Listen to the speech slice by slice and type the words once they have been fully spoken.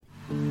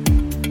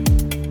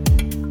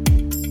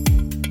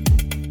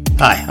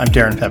Hi, I'm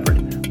Darren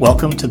Peppard.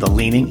 Welcome to the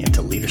Leaning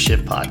into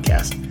Leadership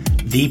podcast,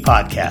 the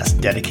podcast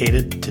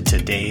dedicated to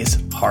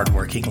today's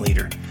hardworking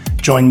leader.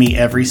 Join me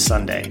every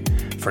Sunday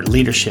for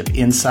leadership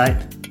insight,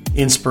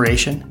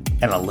 inspiration,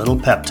 and a little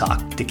pep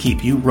talk to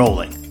keep you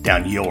rolling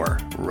down your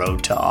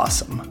road to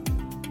awesome.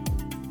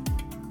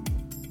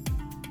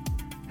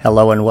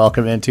 Hello and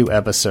welcome into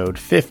episode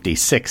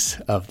 56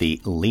 of the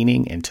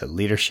Leaning into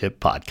Leadership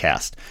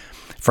podcast.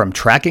 From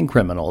tracking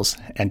criminals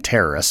and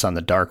terrorists on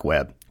the dark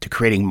web to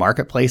creating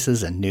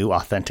marketplaces and new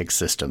authentic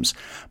systems,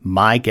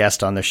 my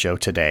guest on the show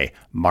today,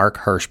 Mark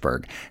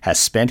Herschberg, has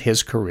spent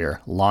his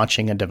career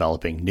launching and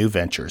developing new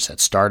ventures at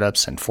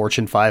startups and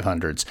Fortune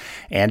 500s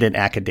and in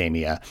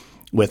academia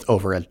with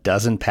over a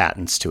dozen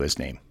patents to his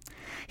name.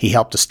 He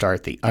helped to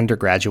start the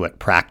Undergraduate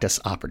Practice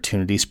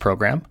Opportunities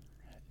Program,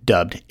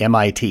 dubbed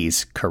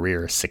MIT's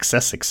Career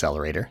Success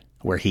Accelerator,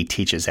 where he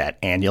teaches at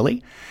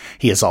annually.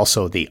 He is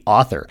also the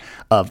author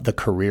of the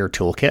Career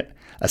Toolkit,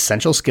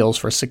 Essential Skills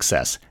for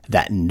Success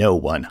That No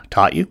One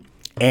Taught You,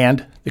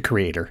 and the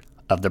creator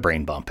of the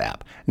Brain Bump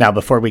app. Now,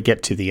 before we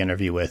get to the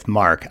interview with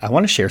Mark, I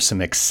want to share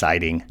some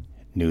exciting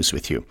news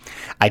with you.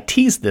 I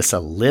teased this a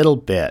little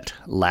bit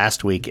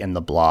last week in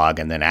the blog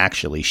and then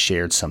actually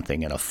shared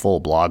something in a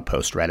full blog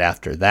post right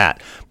after that.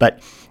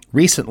 But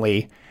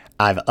recently,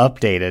 I've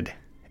updated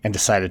and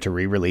decided to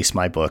re-release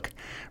my book,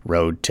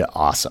 Road to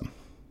Awesome.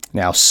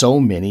 Now, so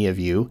many of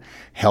you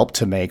helped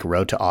to make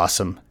Road to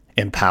Awesome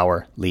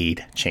empower,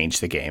 lead, change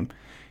the game,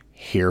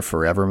 here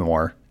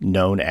forevermore,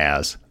 known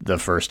as the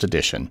first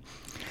edition,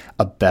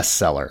 a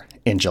bestseller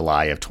in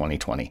July of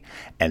 2020.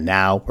 And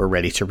now we're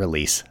ready to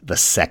release the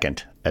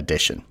second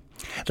edition.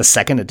 The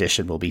second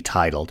edition will be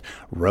titled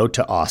Road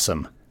to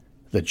Awesome,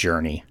 The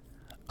Journey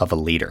of a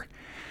Leader.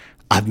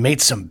 I've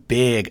made some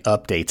big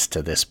updates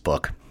to this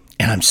book,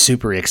 and I'm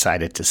super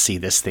excited to see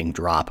this thing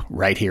drop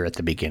right here at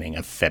the beginning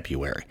of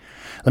February.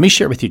 Let me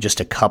share with you just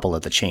a couple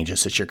of the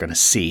changes that you're going to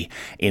see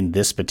in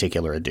this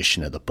particular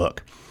edition of the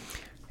book.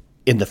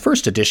 In the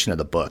first edition of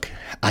the book,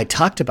 I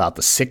talked about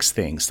the 6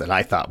 things that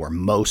I thought were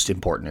most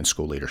important in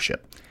school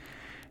leadership.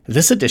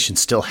 This edition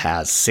still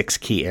has 6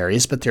 key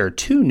areas, but there are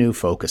 2 new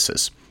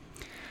focuses.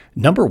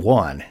 Number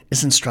 1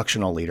 is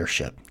instructional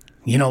leadership.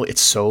 You know,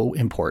 it's so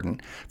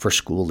important for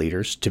school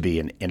leaders to be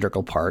an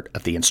integral part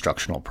of the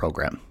instructional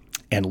program.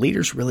 And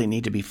leaders really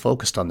need to be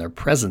focused on their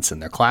presence in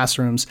their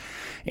classrooms,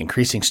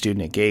 increasing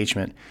student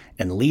engagement,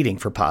 and leading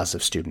for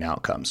positive student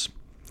outcomes.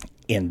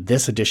 In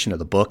this edition of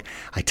the book,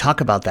 I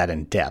talk about that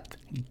in depth,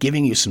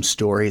 giving you some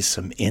stories,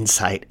 some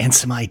insight, and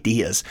some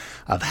ideas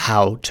of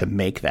how to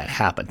make that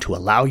happen, to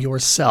allow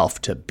yourself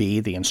to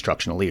be the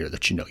instructional leader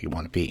that you know you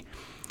want to be.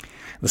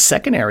 The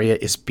second area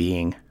is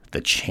being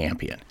the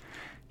champion.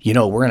 You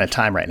know, we're in a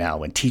time right now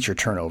when teacher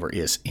turnover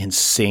is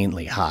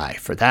insanely high.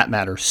 For that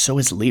matter, so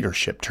is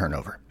leadership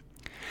turnover.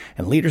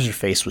 And leaders are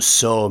faced with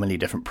so many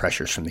different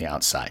pressures from the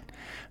outside.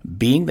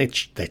 Being the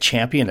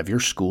champion of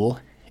your school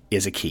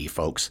is a key,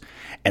 folks.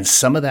 And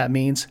some of that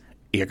means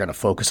you're going to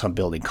focus on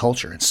building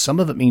culture. And some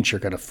of it means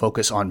you're going to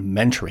focus on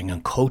mentoring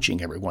and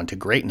coaching everyone to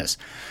greatness.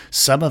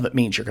 Some of it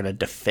means you're going to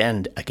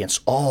defend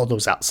against all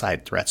those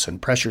outside threats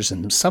and pressures.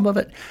 And some of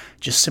it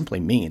just simply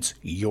means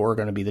you're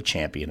going to be the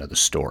champion of the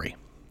story.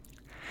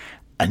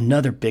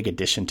 Another big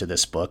addition to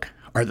this book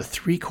are the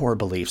 3 core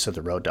beliefs of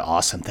the Road to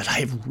Awesome that I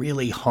have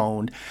really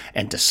honed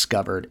and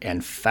discovered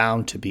and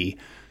found to be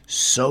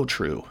so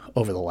true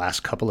over the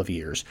last couple of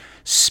years,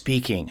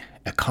 speaking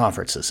at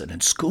conferences and in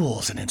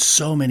schools and in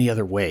so many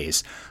other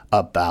ways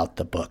about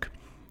the book.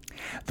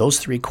 Those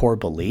 3 core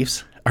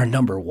beliefs are: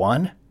 number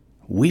 1,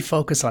 we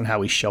focus on how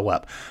we show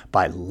up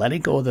by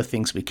letting go of the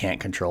things we can't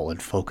control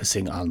and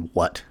focusing on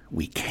what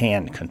we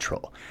can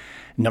control.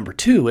 Number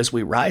 2 is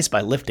we rise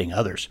by lifting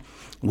others.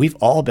 We've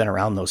all been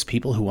around those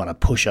people who want to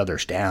push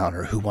others down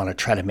or who want to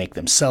try to make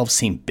themselves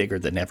seem bigger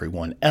than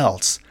everyone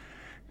else.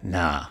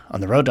 Nah, on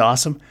the Road to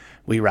Awesome,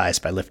 we rise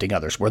by lifting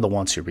others. We're the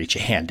ones who reach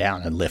a hand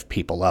down and lift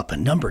people up.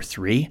 And number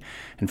 3,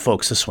 and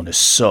folks, this one is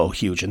so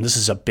huge, and this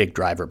is a big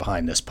driver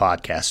behind this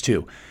podcast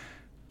too.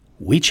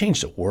 We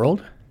change the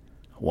world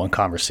one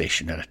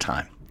conversation at a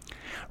time.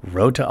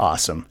 Road to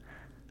Awesome,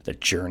 the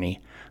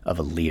journey of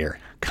a leader,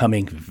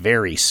 coming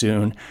very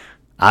soon.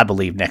 I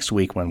believe next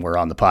week when we're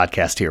on the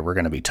podcast here, we're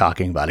going to be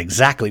talking about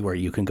exactly where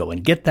you can go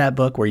and get that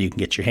book, where you can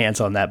get your hands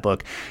on that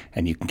book,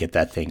 and you can get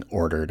that thing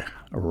ordered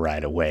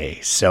right away.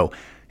 So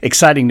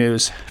exciting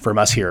news from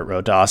us here at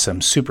Road to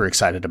Awesome. Super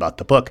excited about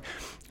the book.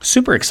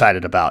 Super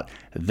excited about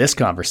this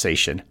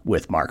conversation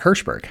with Mark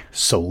Herschberg.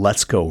 So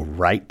let's go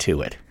right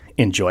to it.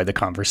 Enjoy the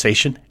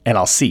conversation, and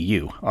I'll see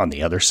you on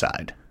the other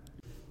side.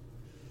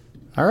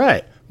 All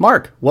right.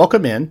 Mark,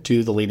 welcome in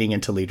to the Leading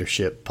into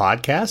Leadership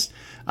podcast.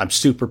 I'm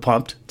super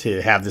pumped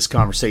to have this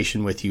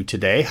conversation with you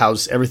today.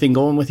 How's everything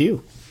going with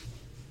you?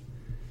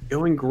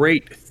 Going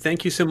great.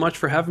 Thank you so much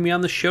for having me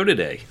on the show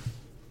today.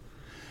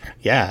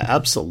 Yeah,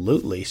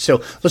 absolutely.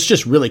 So let's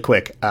just really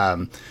quick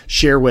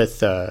share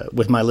with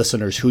my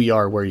listeners who you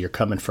are, where you're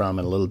coming from,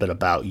 and a little bit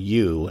about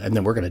you, and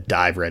then we're going to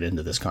dive right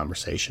into this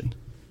conversation.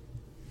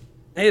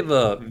 I have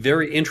a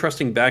very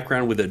interesting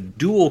background with a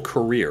dual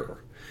career.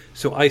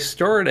 So I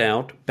started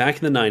out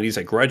back in the 90s.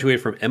 I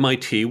graduated from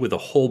MIT with a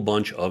whole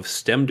bunch of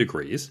STEM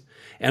degrees,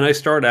 and I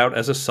started out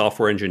as a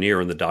software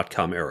engineer in the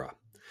dot-com era.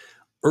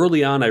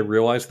 Early on, I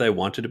realized that I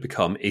wanted to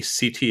become a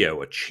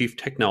CTO, a Chief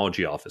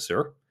Technology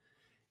Officer.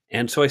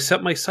 And so I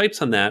set my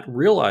sights on that,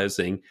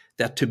 realizing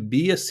that to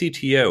be a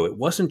CTO, it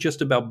wasn't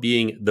just about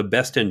being the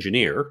best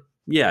engineer.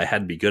 Yeah, I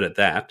had to be good at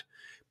that.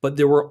 But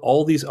there were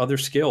all these other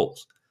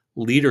skills: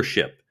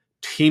 leadership,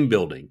 team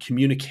building,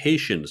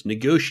 communications,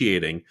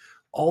 negotiating,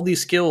 all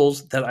these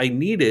skills that I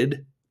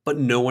needed, but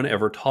no one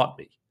ever taught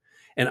me.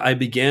 And I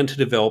began to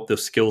develop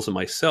those skills in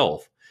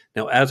myself.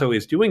 Now, as I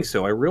was doing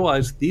so, I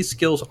realized these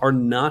skills are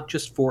not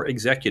just for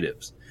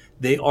executives.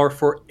 They are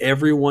for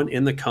everyone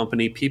in the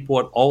company, people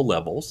at all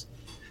levels.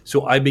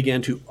 So I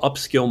began to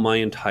upskill my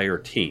entire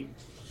team.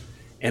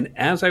 And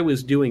as I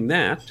was doing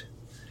that,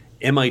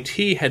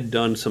 MIT had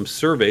done some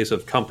surveys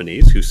of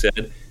companies who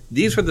said,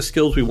 these are the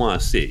skills we want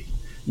to see,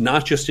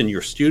 not just in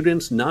your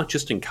students, not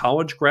just in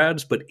college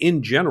grads, but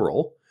in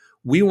general.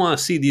 We want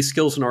to see these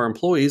skills in our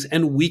employees,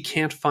 and we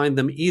can't find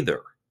them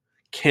either.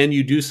 Can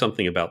you do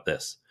something about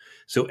this?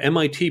 So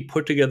MIT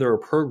put together a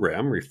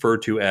program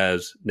referred to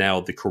as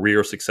now the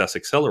Career Success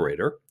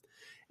Accelerator.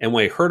 And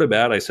when I heard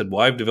about it, I said,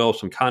 well, I've developed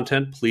some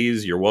content.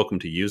 Please, you're welcome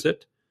to use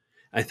it.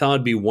 I thought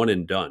it'd be one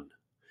and done.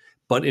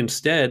 But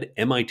instead,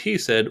 MIT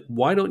said,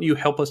 why don't you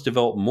help us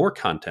develop more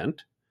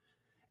content?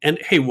 And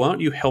hey, why don't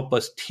you help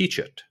us teach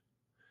it?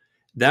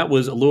 That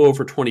was a little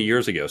over 20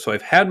 years ago. So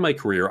I've had my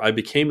career. I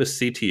became a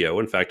CTO.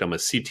 In fact, I'm a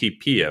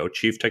CTPO,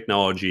 Chief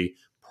Technology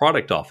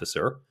Product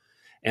Officer.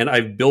 And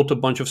I've built a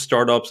bunch of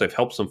startups. I've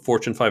helped some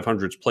Fortune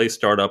 500s play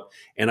startup.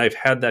 And I've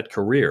had that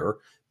career.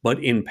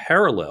 But in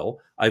parallel,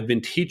 I've been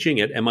teaching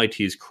at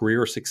MIT's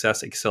Career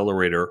Success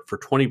Accelerator for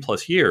 20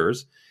 plus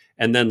years,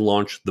 and then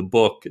launched the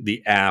book,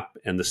 the app,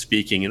 and the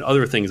speaking and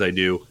other things I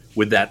do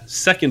with that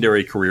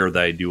secondary career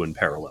that I do in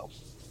parallel.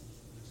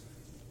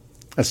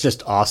 That's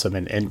just awesome.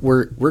 And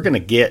we're going to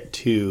get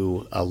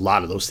to a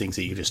lot of those things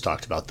that you just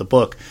talked about, the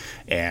book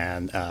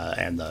and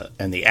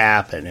the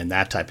app and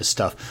that type of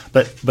stuff.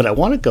 But I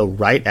want to go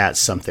right at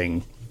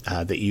something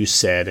that you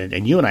said,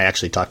 and you and I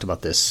actually talked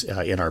about this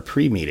in our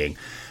pre-meeting.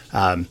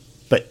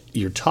 But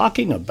you're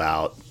talking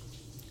about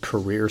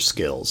career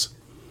skills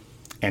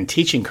and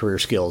teaching career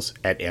skills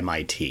at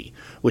MIT,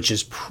 which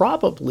is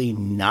probably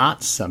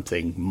not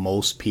something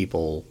most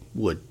people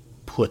would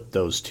put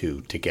those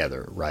two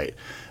together, right?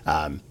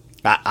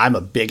 I'm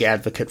a big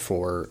advocate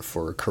for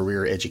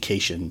career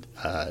education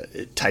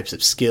types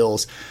of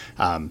skills.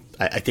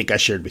 I think I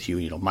shared with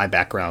you, my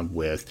background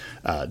with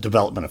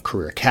development of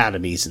career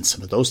academies and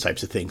some of those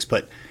types of things.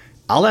 But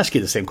I'll ask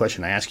you the same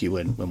question I asked you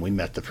when we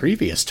met the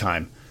previous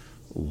time.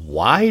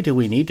 Why do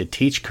we need to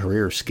teach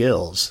career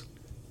skills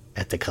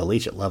at the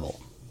collegiate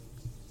level?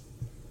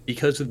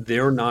 Because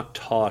they're not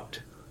taught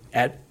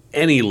at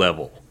any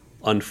level,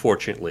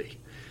 unfortunately.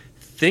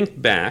 Think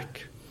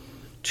back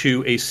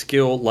to a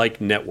skill like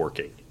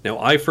networking. Now,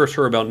 I first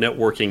heard about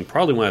networking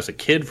probably when I was a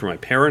kid from my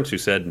parents who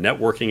said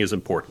networking is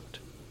important.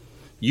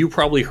 You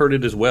probably heard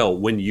it as well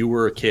when you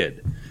were a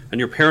kid. And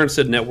your parents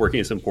said networking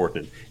is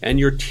important. And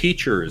your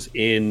teachers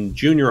in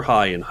junior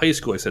high and high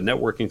school said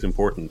networking is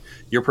important.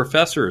 Your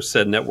professors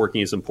said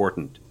networking is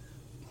important.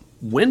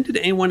 When did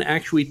anyone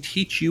actually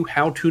teach you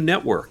how to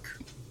network?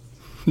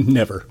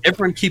 Never.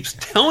 Everyone keeps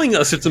telling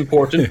us it's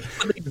important,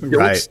 but they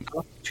don't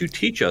stop to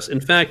teach us.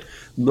 In fact,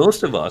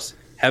 most of us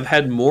have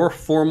had more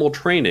formal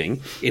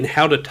training in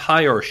how to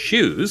tie our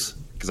shoes,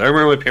 because I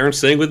remember my parents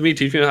saying with me,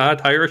 teaching me how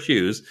to tie our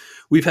shoes.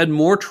 We've had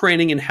more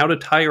training in how to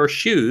tie our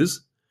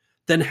shoes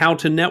than how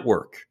to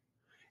network.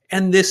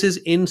 And this is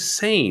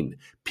insane.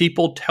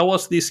 People tell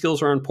us these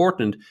skills are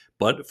important,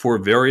 but for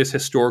various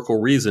historical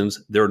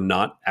reasons, they're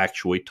not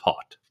actually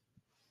taught.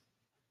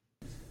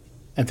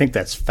 I think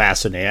that's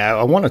fascinating.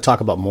 I want to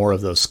talk about more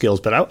of those skills,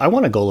 but I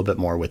want to go a little bit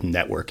more with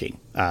networking.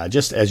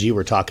 Just as you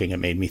were talking, it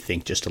made me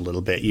think just a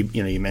little bit.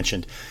 You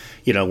mentioned,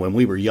 when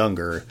we were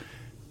younger,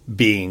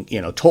 being,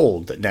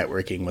 told that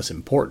networking was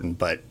important,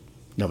 but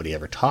nobody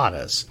ever taught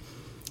us.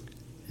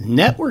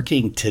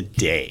 Networking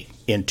today,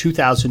 in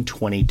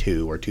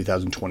 2022 or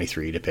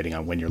 2023, depending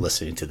on when you're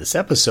listening to this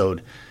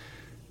episode,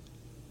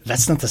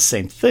 that's not the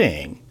same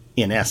thing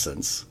in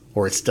essence,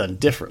 or it's done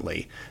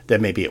differently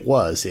than maybe it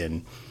was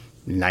in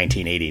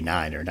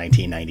 1989 or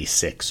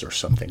 1996 or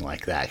something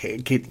like that.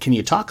 Can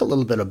you talk a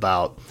little bit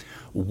about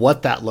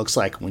what that looks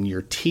like when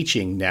you're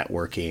teaching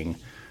networking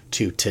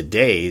to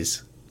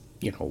today's,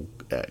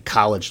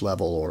 college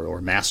level or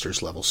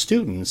master's level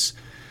students,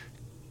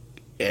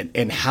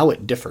 and how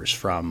it differs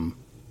from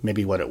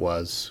maybe what it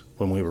was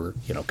when we were,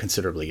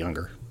 considerably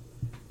younger?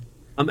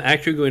 I'm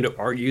actually going to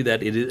argue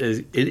that it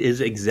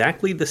is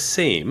exactly the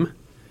same,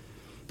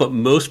 but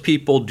most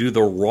people do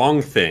the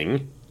wrong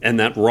thing, and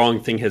that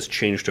wrong thing has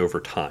changed over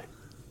time.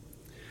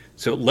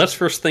 So let's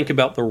first think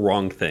about the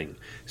wrong thing.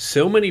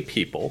 So many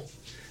people,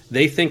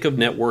 they think of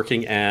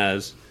networking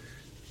as,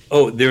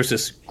 oh, there's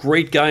this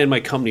great guy in my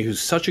company who's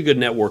such a good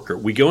networker.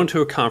 We go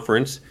into a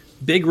conference,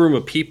 big room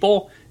of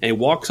people, And he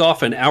walks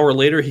off. An hour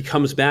later, he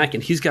comes back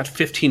and he's got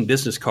 15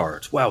 business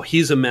cards. Wow,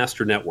 he's a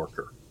master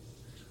networker.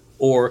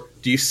 Or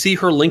do you see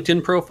her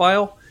LinkedIn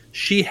profile?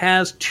 She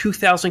has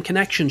 2,000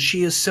 connections.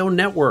 She is so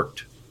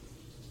networked.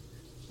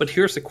 But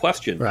here's the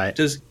question. Right.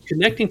 Does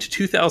connecting to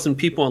 2,000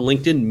 people on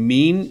LinkedIn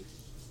mean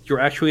you're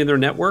actually in their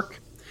network?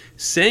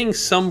 Saying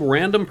some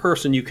random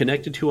person you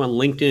connected to on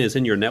LinkedIn is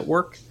in your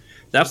network,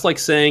 that's like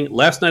saying,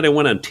 last night I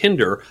went on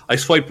Tinder, I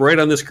swiped right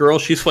on this girl,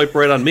 she swiped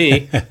right on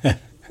me.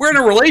 We're in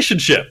a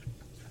relationship.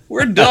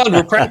 We're done.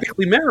 We're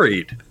practically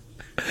married.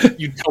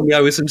 You'd tell me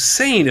I was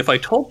insane if I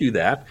told you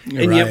that.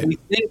 And yet we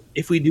think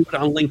if we do it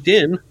on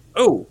LinkedIn,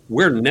 oh,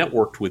 we're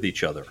networked with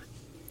each other.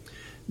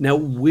 Now,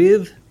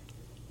 with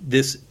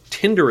this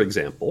Tinder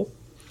example,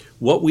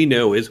 what we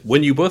know is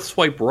when you both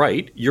swipe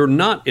right, you're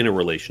not in a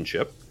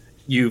relationship.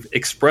 You've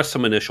expressed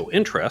some initial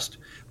interest,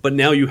 but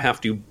now you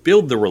have to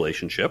build the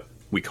relationship.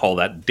 We call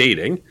that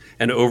dating.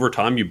 And over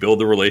time, you build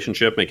the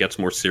relationship and it gets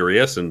more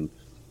serious and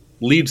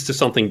leads to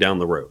something down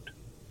the road.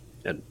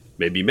 And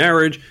maybe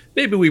marriage,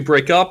 maybe we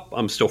break up.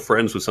 I'm still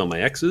friends with some of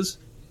my exes.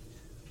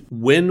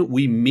 When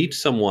we meet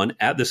someone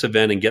at this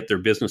event and get their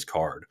business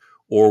card,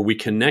 or we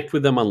connect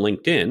with them on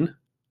LinkedIn,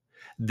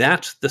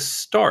 that's the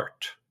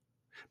start.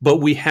 But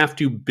we have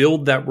to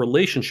build that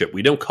relationship.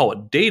 We don't call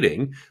it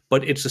dating,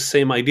 but it's the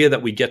same idea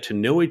that we get to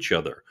know each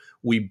other.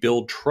 We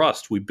build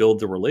trust. We build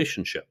the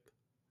relationship.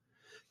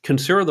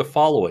 Consider the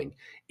following.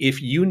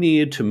 If you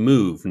need to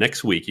move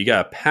next week, you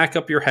got to pack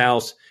up your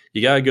house,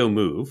 you got to go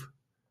move.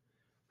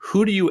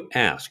 Who do you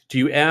ask? Do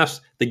you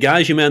ask the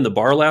guys you met in the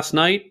bar last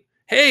night?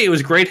 Hey, it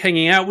was great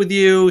hanging out with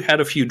you,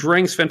 had a few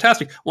drinks,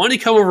 fantastic. Why don't you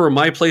come over to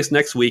my place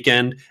next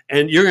weekend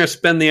and you're going to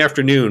spend the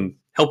afternoon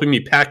helping me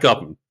pack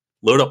up and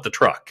load up the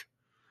truck?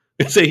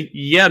 And say,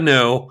 yeah,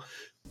 no,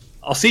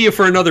 I'll see you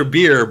for another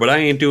beer, but I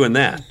ain't doing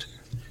that.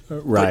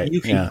 Right. But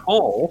you can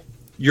call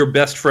your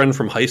best friend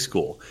from high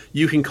school.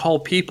 You can call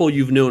people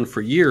you've known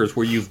for years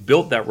where you've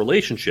built that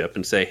relationship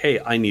and say, hey,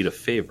 I need a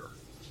favor.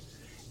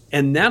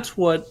 And that's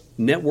what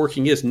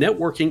networking is.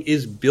 Networking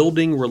is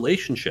building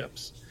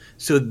relationships.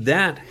 So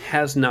that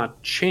has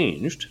not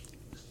changed.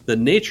 The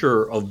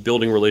nature of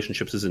building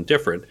relationships isn't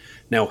different.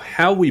 Now,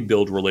 how we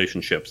build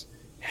relationships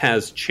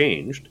has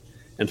changed.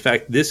 In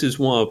fact, this is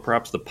one of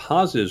perhaps the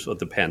positives of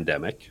the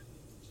pandemic.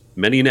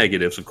 Many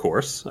negatives, of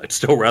course. I'd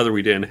still rather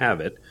we didn't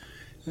have it.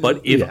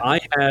 But if I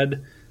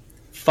had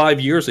 5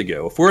 years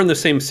ago, if we're in the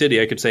same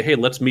city, I could say, hey,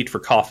 let's meet for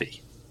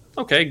coffee.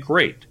 Okay,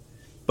 great.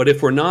 But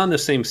if we're not in the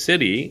same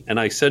city, and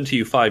I said to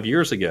you 5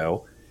 years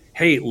ago,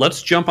 hey,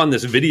 let's jump on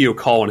this video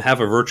call and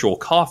have a virtual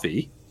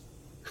coffee,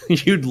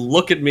 you'd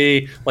look at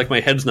me like my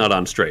head's not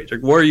on straight.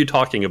 Like, what are you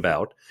talking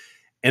about?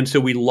 And so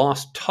we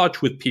lost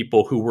touch with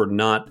people who were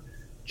not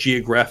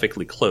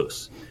geographically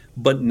close.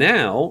 But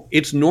now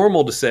it's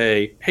normal to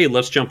say, hey,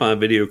 let's jump on a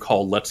video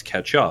call, let's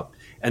catch up.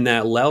 And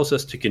that allows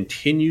us to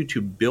continue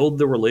to build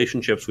the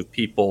relationships with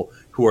people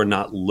who are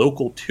not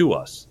local to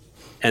us.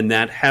 And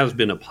that has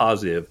been a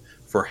positive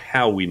for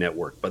how we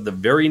network. But the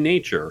very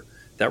nature,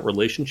 that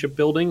relationship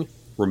building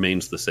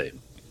remains the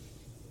same.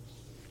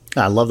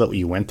 I love that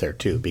you went there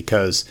too,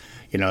 because,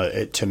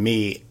 to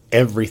me,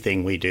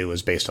 everything we do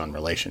is based on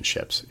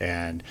relationships.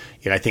 And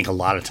I think a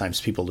lot of times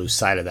people lose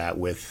sight of that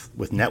with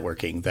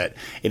networking, that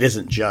it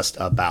isn't just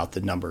about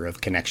the number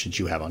of connections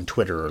you have on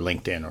Twitter or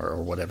LinkedIn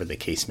or whatever the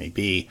case may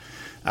be,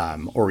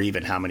 or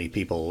even how many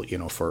people,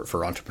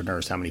 for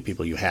entrepreneurs, how many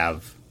people you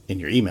have in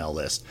your email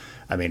list.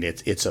 I mean,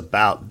 it's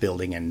about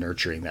building and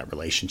nurturing that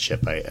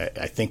relationship.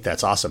 I think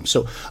that's awesome.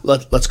 So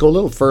let's go a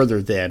little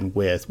further then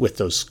with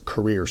those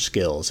career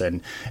skills.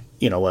 And,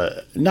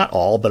 not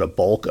all, but a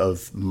bulk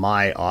of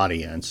my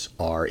audience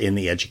are in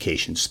the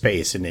education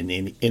space. And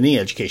in the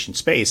education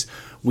space,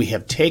 we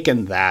have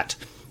taken that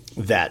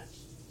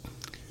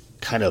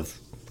kind of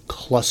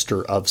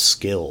cluster of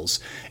skills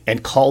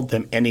and called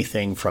them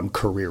anything from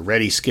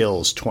career-ready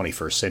skills,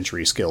 21st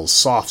century skills,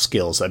 soft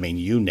skills. I mean,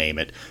 you name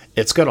it.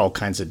 It's got all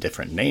kinds of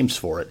different names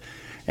for it.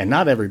 And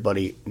not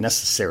everybody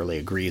necessarily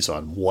agrees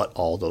on what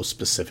all those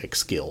specific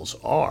skills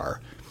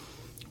are.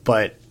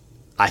 But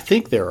I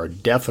think there are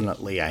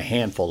definitely a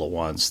handful of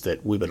ones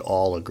that we would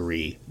all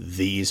agree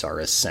these are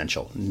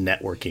essential,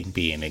 networking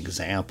being an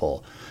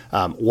example.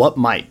 What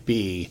might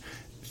be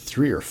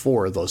 3 or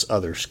 4 of those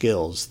other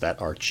skills that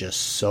are just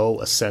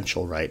so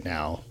essential right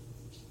now,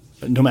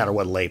 no matter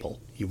what label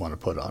you want to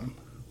put on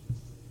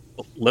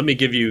them? Let me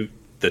give you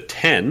the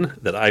 10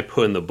 that I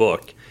put in the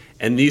book.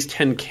 And these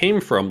 10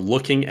 came from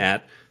looking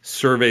at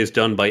surveys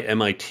done by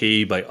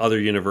MIT, by other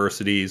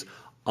universities,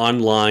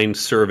 online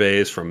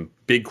surveys from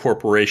big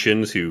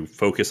corporations who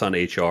focus on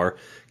HR.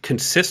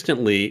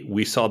 Consistently,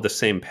 we saw the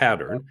same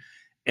pattern.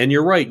 And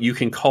you're right, you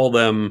can call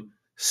them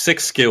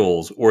 6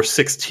 skills or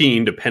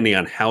 16, depending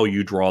on how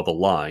you draw the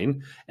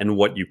line and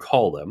what you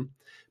call them.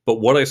 But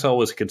what I saw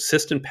was a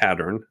consistent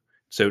pattern.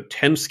 So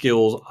 10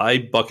 skills, I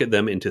bucket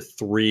them into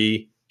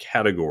 3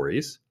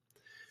 categories.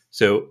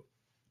 So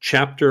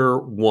Chapter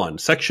 1,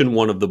 Section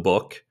 1 of the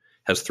book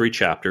has 3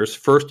 chapters.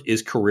 First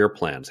is career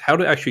plans, how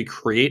to actually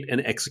create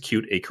and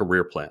execute a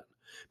career plan.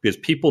 because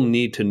people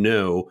need to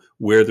know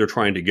where they're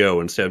trying to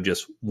go instead of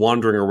just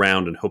wandering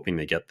around and hoping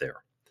they get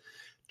there.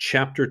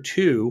 Chapter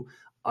 2,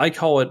 I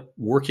call it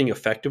working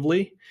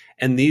effectively.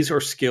 And these are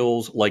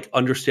skills like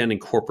understanding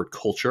corporate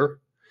culture,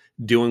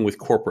 dealing with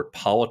corporate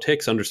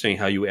politics, understanding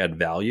how you add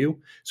value.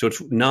 So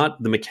it's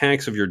not the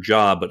mechanics of your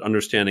job, but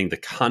understanding the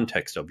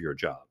context of your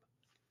job.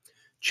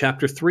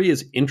 Chapter 3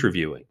 is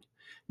interviewing.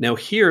 Now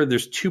here,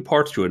 there's two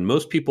parts to it.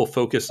 Most people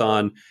focus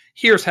on,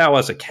 here's how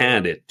as a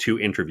candidate to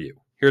interview.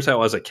 Here's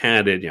how as a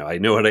candidate, I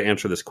know how to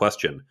answer this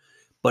question.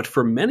 But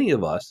for many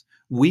of us,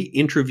 we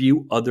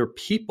interview other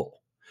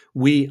people.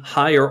 We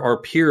hire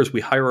our peers,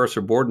 we hire our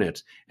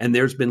subordinates, and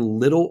there's been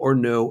little or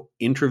no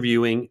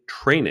interviewing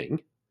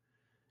training.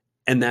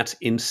 And that's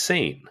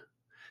insane.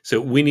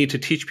 So we need to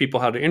teach people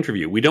how to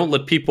interview. We don't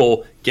let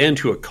people get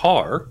into a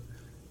car.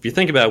 If you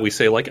think about it, we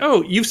say like,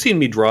 oh, you've seen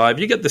me drive.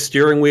 You get the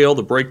steering wheel,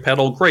 the brake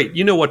pedal. Great.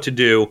 You know what to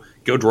do.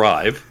 Go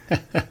drive.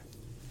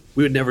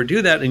 We would never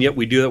do that. And yet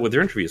we do that with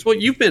their interviews. Well,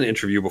 you've been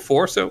interviewed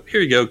before. So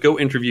here you go. Go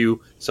interview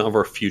some of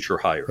our future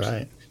hires.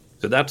 Right.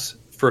 So that's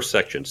first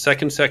section.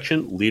 Second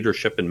section,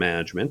 leadership and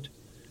management.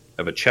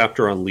 I have a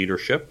chapter on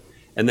leadership.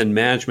 And then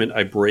management,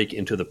 I break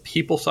into the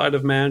people side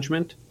of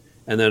management.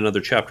 And then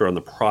another chapter on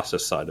the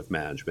process side of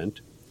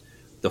management.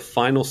 The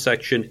final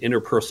section,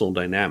 interpersonal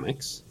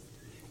dynamics.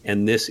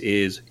 And this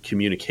is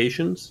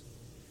communications,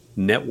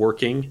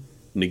 networking,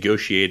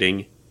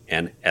 negotiating,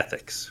 and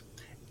ethics.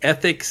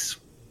 Ethics,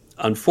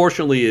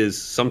 unfortunately,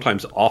 is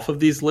sometimes off of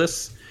these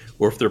lists,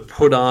 or if they're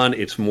put on,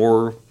 it's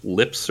more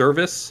lip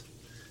service.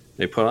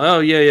 They put,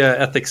 oh, yeah,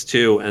 ethics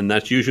too, and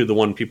that's usually the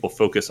one people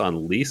focus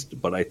on least,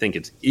 but I think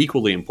it's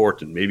equally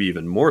important, maybe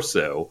even more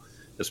so,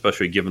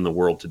 especially given the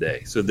world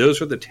today. So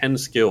those are the 10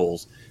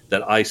 skills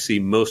that I see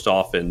most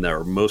often, that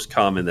are most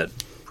common, that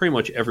pretty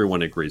much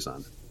everyone agrees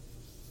on.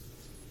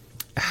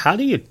 How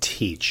do you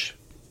teach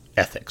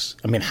ethics?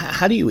 I mean,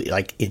 how do you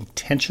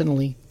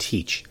intentionally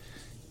teach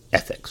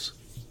ethics?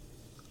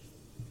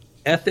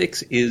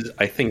 Ethics is,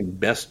 I think,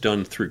 best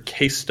done through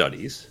case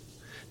studies.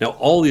 Now,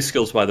 all these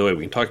skills, by the way,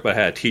 we can talk about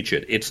how to teach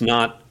it. It's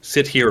not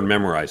sit here and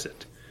memorize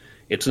it.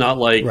 It's not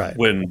like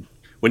when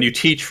you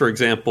teach, for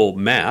example,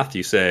 math,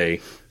 you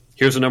say,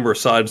 here's a number of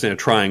sides in a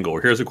triangle,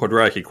 or here's a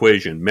quadratic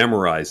equation,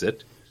 memorize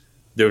it.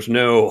 There's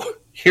no,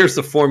 here's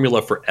the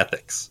formula for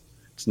ethics.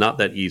 It's not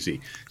that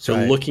easy. So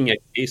looking at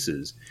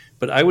cases,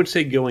 but I would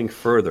say going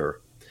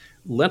further,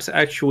 let's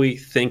actually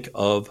think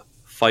of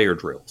fire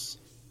drills.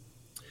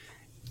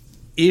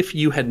 If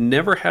you had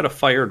never had a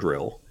fire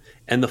drill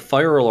and the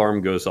fire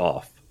alarm goes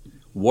off,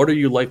 what are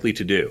you likely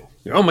to do?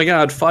 Oh my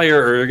God,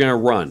 fire, or you're going to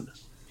run.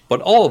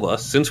 But all of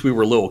us, since we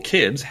were little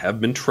kids, have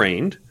been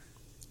trained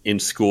in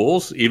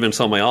schools, even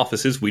some of my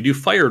offices, we do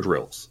fire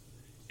drills.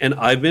 And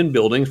I've been in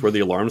buildings where the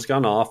alarm's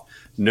gone off.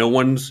 No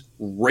one's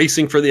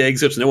racing for the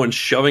exits. No one's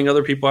shoving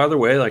other people out of their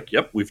way. Like,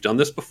 yep, we've done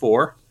this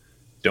before.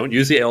 Don't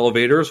use the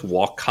elevators.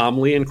 Walk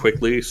calmly and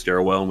quickly,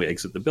 stairwell, and we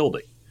exit the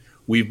building.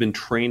 We've been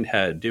trained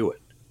how to do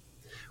it.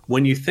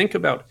 When you think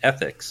about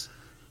ethics,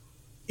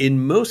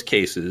 in most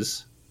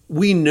cases,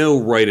 we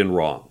know right and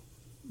wrong.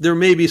 There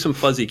may be some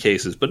fuzzy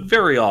cases, but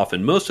very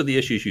often, most of the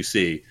issues you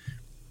see,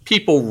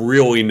 people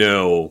really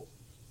know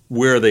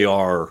where they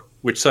are,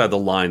 which side of the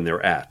line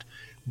they're at.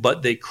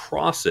 But they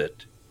cross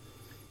it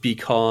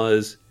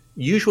because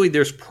usually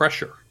there's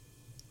pressure.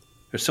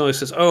 If somebody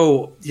says,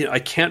 oh, I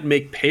can't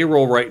make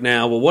payroll right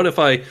now. Well, what if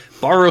I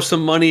borrow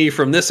some money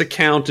from this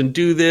account and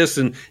do this,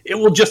 and it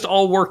will just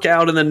all work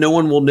out and then no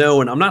one will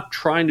know. And I'm not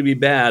trying to be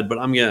bad, but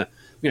I'm going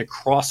to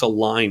cross a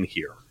line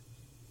here.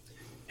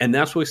 And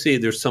that's what we see.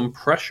 There's some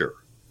pressure.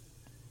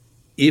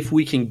 If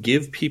we can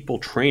give people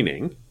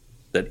training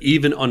that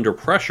even under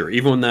pressure,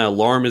 even when the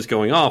alarm is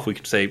going off, we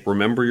can say,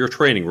 remember your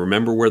training,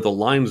 remember where the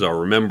lines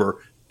are,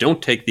 remember,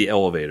 don't take the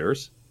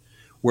elevators.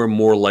 We're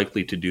more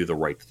likely to do the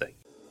right thing.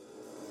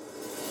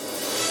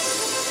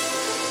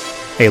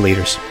 Hey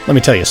leaders, let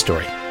me tell you a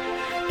story.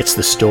 It's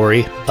the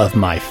story of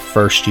my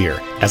first year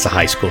as a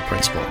high school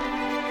principal.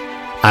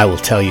 I will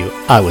tell you,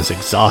 I was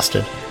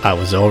exhausted, I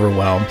was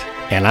overwhelmed,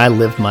 and I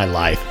lived my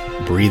life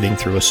breathing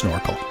through a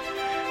snorkel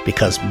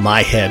because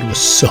my head was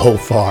so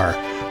far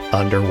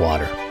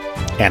underwater.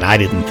 And I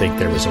didn't think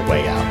there was a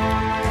way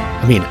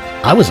out. I mean,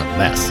 I was a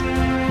mess.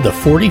 The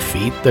 40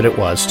 feet that it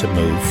was to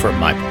move from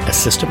my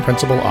assistant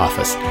principal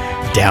office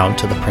down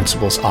to the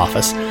principal's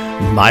office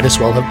might as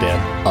well have been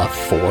a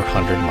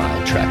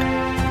 400-mile trek.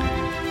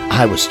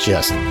 I was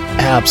just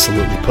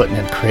absolutely putting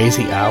in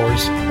crazy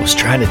hours. I was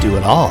trying to do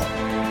it all.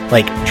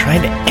 Like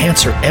trying to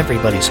answer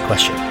everybody's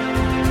question.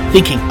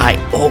 Thinking I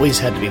always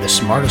had to be the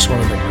smartest one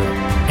in the room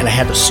and I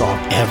had to solve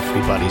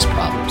everybody's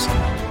problems.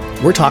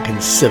 We're talking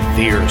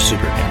severe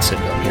Superman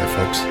syndrome here,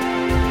 folks.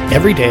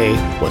 Every day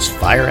was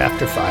fire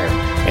after fire,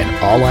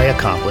 and all I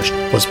accomplished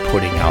was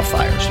putting out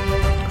fires.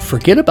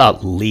 Forget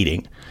about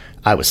leading.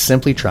 I was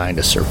simply trying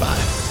to survive.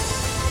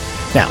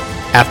 Now,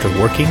 after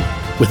working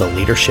with a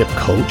leadership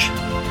coach,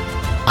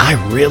 I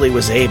really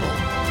was able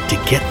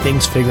to get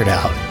things figured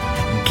out,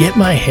 get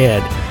my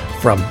head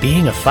from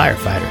being a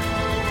firefighter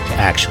to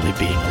actually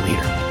being a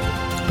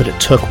leader. But it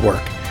took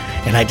work,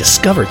 and I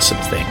discovered some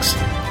things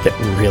that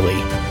really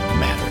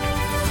mattered.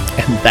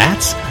 And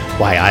that's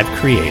why I've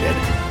created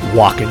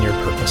Walk in Your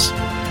Purpose,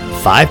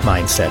 5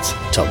 Mindsets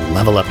to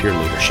Level Up Your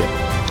Leadership,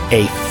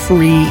 a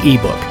free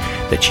ebook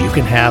that you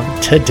can have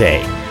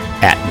today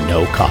at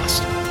no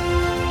cost.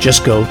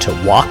 Just go to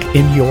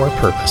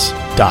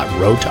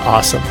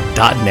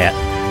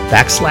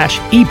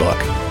walkinyourpurpose.roadtoawesome.net/ebook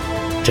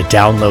to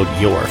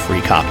download your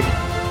free copy.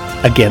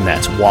 Again,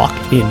 that's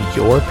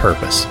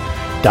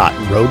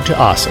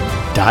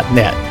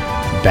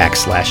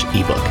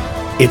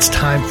walkinyourpurpose.roadtoawesome.net/ebook. It's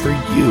time for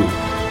you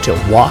to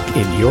walk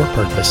in your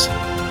purpose,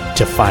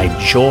 to find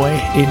joy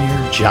in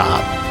your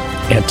job,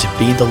 and to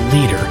be the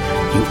leader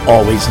you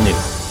always knew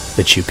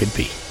that you could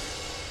be.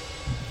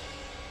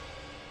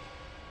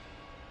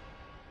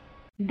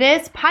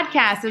 This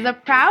podcast is a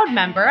proud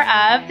member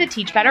of the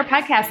Teach Better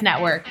Podcast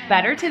Network.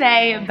 Better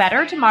today,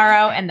 better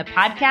tomorrow, and the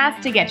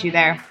podcast to get you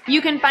there.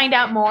 You can find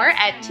out more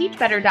at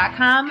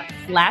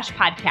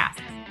teachbetter.com/podcasts.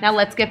 Now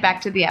let's get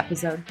back to the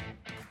episode.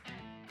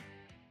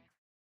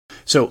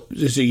 So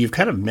you've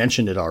kind of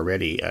mentioned it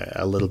already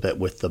a little bit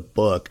with the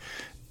book.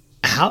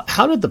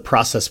 How did the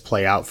process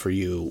play out for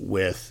you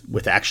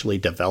with actually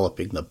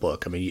developing the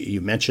book? I mean, you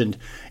mentioned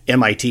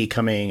MIT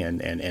coming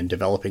and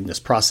developing this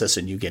process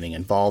and you getting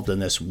involved in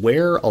this.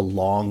 Where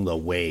along the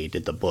way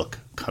did the book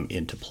come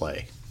into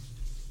play?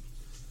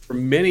 For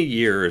many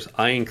years,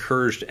 I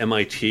encouraged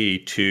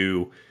MIT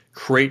to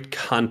create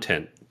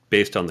content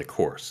based on the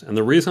course. And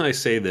the reason I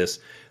say this,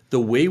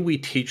 the way we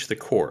teach the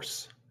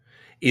course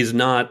is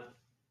not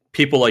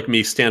people like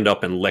me stand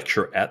up and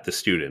lecture at the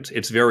students.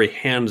 It's very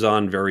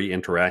hands-on, very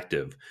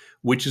interactive,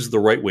 which is the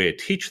right way to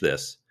teach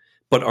this.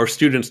 But our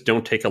students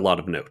don't take a lot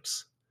of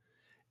notes.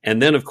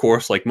 And then, of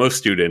course, like most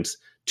students,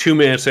 2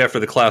 minutes after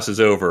the class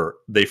is over,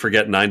 they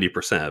forget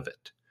 90% of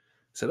it.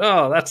 I said,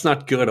 oh, that's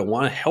not good. I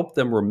want to help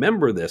them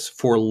remember this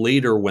for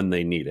later when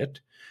they need it.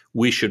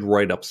 We should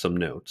write up some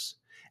notes.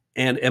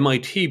 And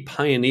MIT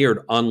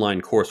pioneered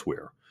online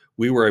courseware.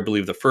 We were, I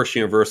believe, the first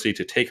university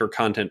to take our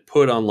content,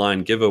 put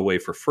online, give away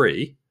for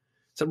free.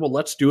 Said, well,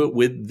 let's do it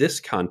with this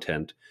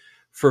content.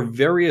 For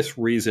various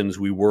reasons,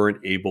 we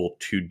weren't able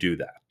to do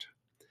that.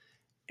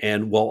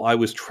 And while I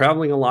was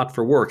traveling a lot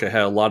for work, I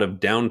had a lot of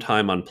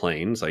downtime on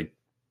planes. I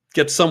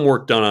get some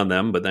work done on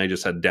them, but then I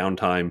just had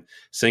downtime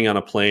sitting on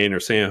a plane or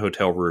sitting in a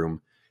hotel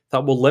room.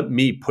 Thought, well, let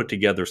me put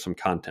together some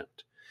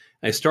content.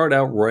 I started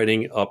out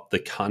writing up the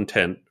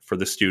content for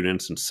the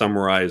students and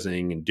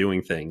summarizing and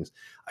doing things.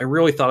 I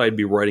really thought I'd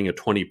be writing a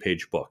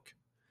 20-page book.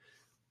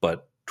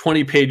 But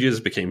 20 pages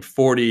became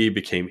 40,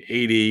 became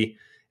 80.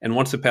 And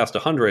once it passed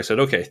 100, I said,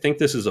 okay, I think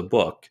this is a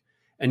book.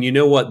 And you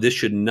know what? This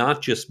should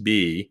not just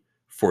be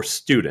for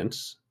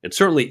students. It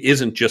certainly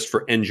isn't just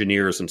for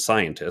engineers and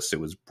scientists. It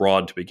was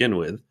broad to begin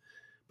with.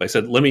 But I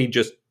said, let me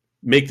just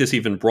make this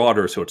even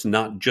broader so it's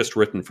not just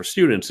written for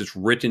students. It's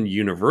written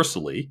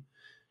universally.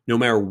 No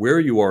matter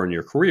where you are in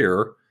your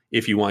career,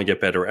 if you want to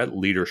get better at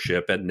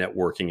leadership, at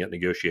networking, at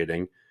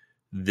negotiating,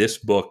 this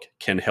book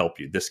can help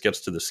you. This gets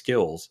to the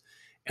skills.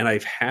 And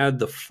I've had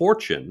the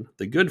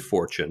good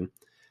fortune,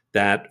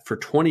 that for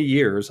 20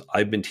 years,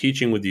 I've been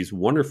teaching with these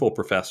wonderful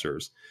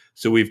professors.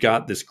 So we've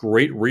got this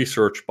great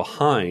research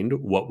behind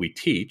what we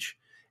teach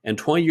and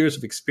 20 years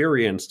of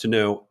experience to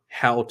know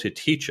how to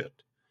teach it.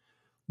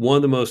 One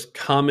of the most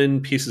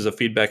common pieces of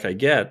feedback I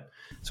get,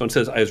 someone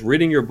says, I was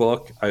reading your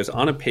book, I was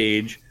on a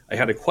page, I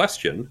had a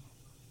question.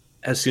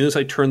 As soon as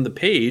I turned the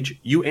page,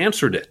 you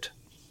answered it.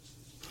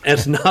 And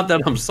it's not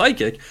that I'm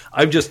psychic.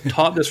 I've just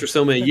taught this for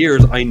so many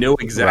years. I know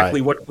exactly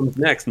what comes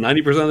next.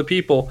 90% of the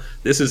people,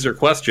 this is their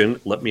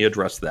question. Let me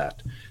address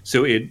that.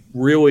 So it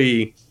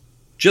really,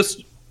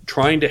 just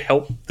trying to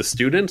help the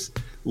students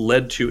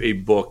led to a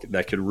book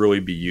that could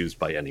really be used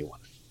by anyone.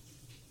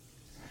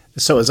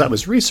 So as I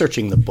was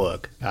researching the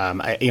book,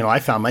 I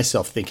found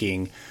myself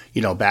thinking,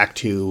 back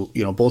to,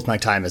 both my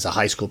time as a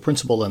high school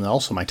principal and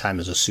also my time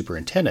as a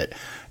superintendent,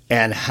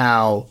 and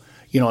how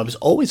I was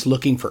always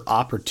looking for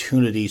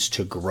opportunities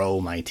to grow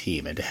my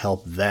team and to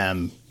help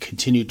them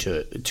continue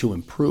to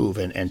improve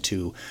and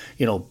to,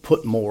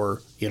 put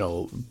more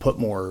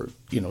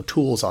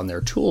tools on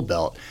their tool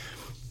belt.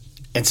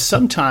 And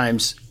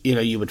sometimes,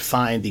 you would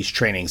find these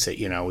trainings that,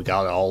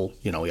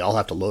 we all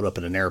have to load up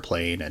in an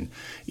airplane and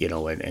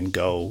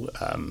go.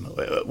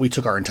 We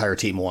took our entire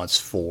team once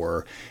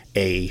for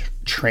a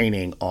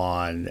training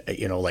on,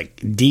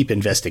 like deep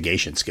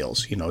investigation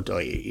skills,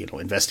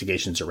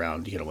 investigations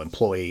around,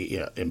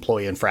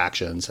 employee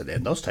infractions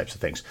and those types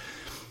of things.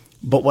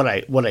 But what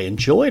I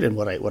enjoyed and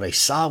what I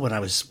saw when I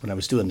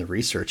was doing the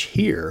research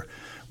here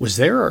was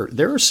there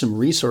are some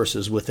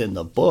resources within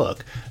the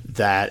book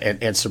that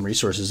and some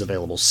resources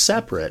available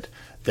separate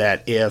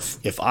that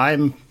if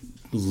I'm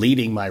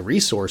leading my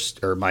resource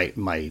or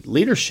my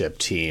leadership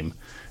team,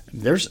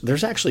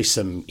 there's actually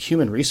some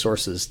human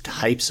resources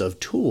types of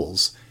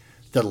tools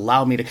that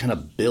allow me to kind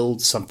of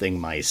build something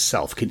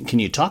myself. Can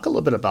you talk a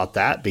little bit about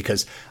that?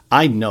 Because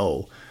I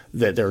know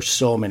that there are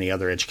so many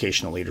other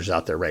educational leaders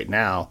out there right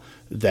now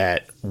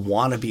that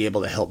want to be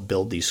able to help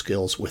build these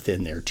skills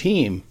within their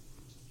team,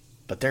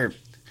 but they're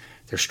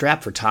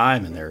strapped for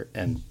time,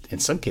 and in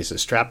some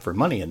cases strapped for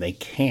money, and they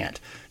can't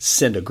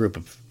send a group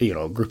of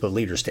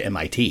leaders to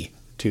MIT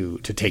to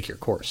take your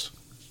course.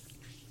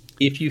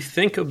 If you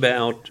think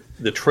about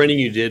the training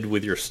you did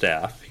with your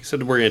staff, you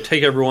said we're going to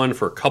take everyone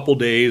for a couple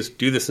days,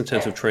 do this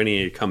intensive training,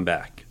 and you come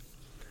back.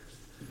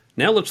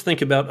 Now let's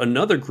think about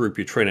another group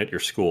you train at your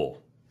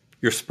school,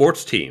 your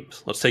sports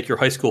teams. Let's take your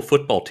high school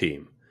football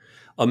team.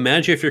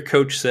 Imagine if your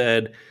coach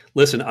said,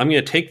 listen, I'm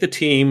going to take the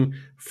team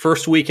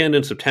first weekend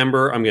in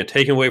September. I'm going to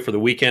take them away for the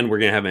weekend. We're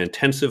going to have an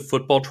intensive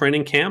football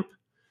training camp.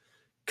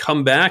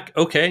 Come back.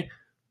 Okay.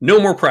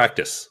 No more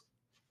practice.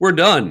 We're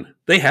done.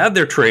 They had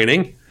their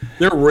training.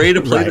 They're ready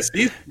to play the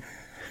season.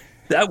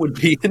 That would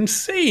be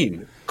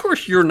insane. Of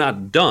course, you're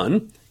not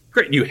done.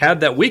 Great. You had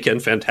that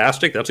weekend.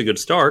 Fantastic. That's a good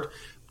start.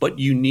 But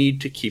you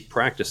need to keep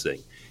practicing.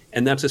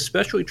 And that's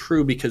especially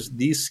true because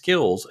these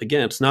skills,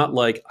 again, it's not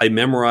like I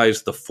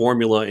memorized the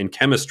formula in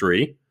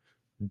chemistry.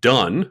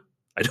 Done.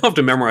 I don't have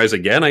to memorize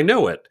again. I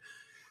know it.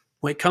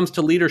 When it comes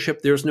to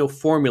leadership, there's no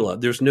formula.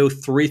 There's no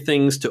 3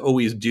 things to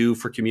always do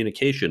for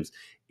communications.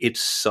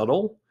 It's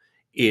subtle.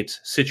 It's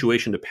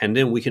situation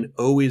dependent. We can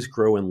always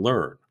grow and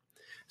learn.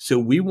 So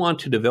we want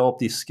to develop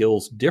these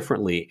skills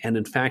differently. And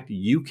in fact,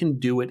 you can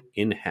do it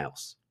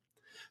in-house.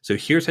 So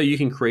here's how you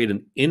can create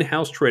an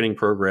in-house training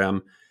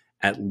program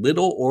at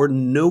little or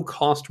no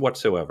cost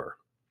whatsoever.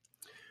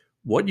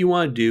 What you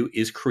want to do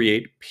is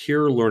create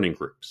peer learning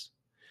groups.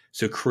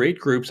 So create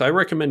groups. I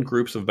recommend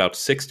groups of about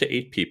 6 to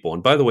 8 people.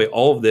 And by the way,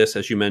 all of this,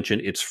 as you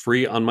mentioned, it's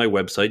free on my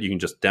website. You can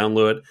just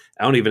download it.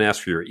 I don't even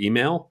ask for your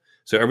email.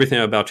 So everything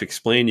I'm about to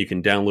explain, you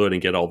can download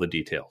and get all the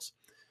details.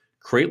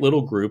 Create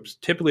little groups,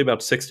 typically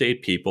about 6 to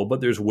 8 people,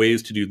 but there's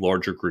ways to do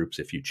larger groups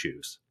if you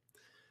choose.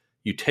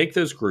 You take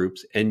those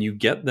groups and you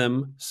get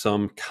them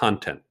some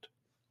content.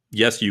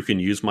 Yes, you can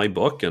use my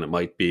book, and it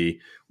might be,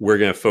 we're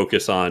going to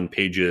focus on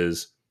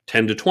pages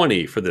 10 to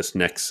 20 for this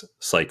next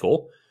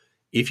cycle.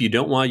 If you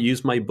don't want to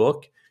use my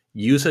book,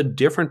 use a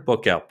different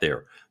book out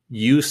there.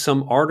 Use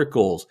some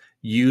articles.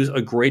 Use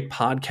a great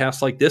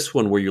podcast like this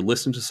one where you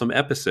listen to some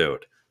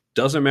episode.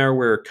 Doesn't matter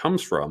where it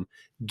comes from.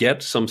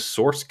 Get some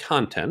source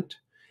content.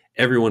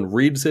 Everyone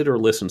reads it or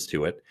listens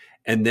to it,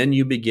 and then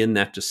you begin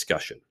that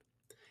discussion.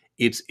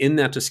 It's in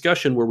that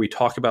discussion where we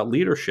talk about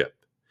leadership,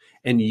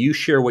 and you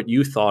share what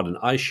you thought, and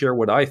I share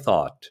what I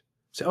thought.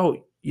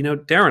 So,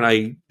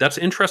 Darren, that's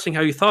interesting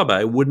how you thought about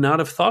it. I would not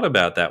have thought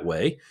about it that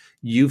way.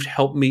 You've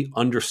helped me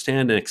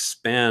understand and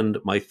expand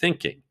my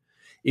thinking.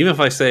 Even if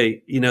I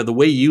say, the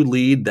way you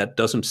lead, that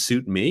doesn't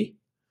suit me,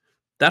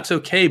 that's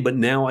okay. But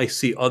now I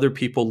see other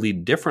people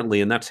lead differently,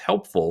 and that's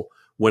helpful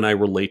when I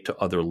relate to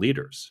other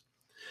leaders.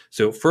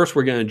 So first,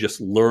 we're going to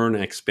just learn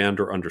and expand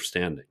our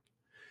understanding.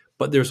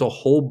 But there's a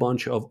whole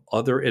bunch of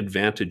other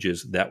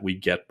advantages that we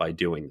get by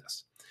doing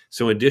this.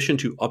 So in addition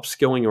to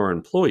upskilling our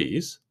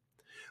employees,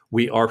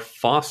 we are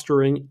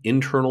fostering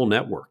internal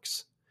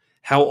networks.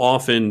 How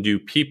often do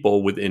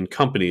people within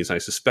companies, I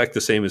suspect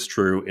the same is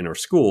true in our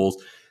schools,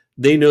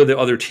 they know that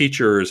other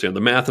teachers, the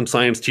math and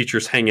science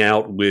teachers hang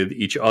out with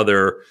each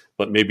other,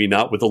 but maybe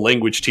not with the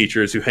language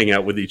teachers who hang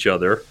out with each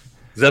other.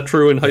 Is that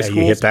true in high schools?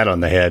 You hit that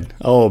on the head.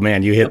 Oh,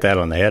 man, you hit that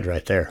on the head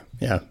right there.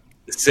 Yeah.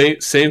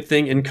 Same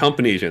thing in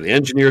companies. The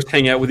engineers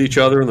hang out with each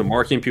other and the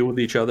marketing people with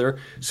each other.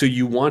 So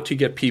you want to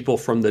get people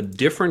from the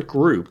different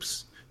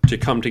groups to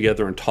come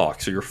together and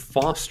talk. So you're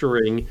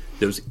fostering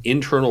those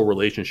internal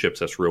relationships.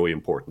 That's really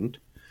important.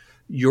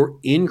 You're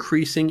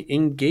increasing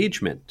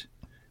engagement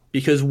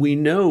because we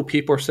know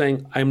people are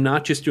saying, I'm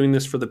not just doing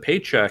this for the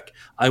paycheck.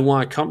 I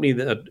want a company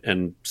that,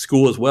 and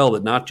school as well,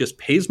 that not just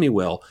pays me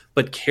well,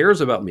 but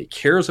cares about me,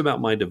 cares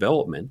about my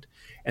development.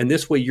 And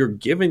this way you're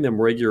giving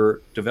them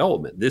regular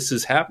development. This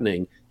is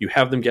happening. You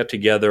have them get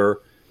together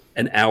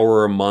an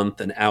hour a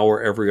month, an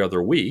hour every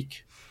other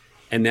week.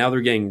 And now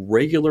they're getting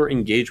regular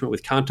engagement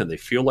with content. They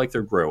feel like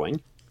they're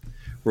growing.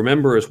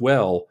 Remember as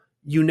well,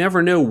 you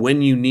never know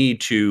when you need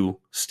to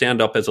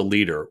stand up as a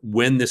leader,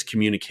 when this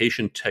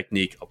communication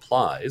technique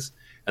applies.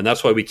 And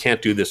that's why we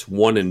can't do this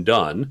one and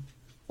done.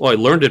 Well, I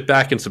learned it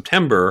back in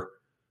September.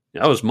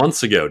 That was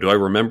months ago. Do I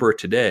remember it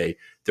today?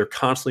 They're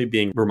constantly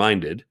being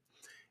reminded.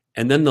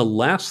 And then the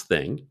last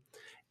thing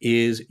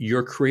is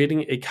you're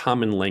creating a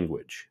common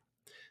language.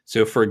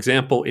 So for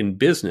example, in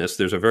business,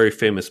 there's a very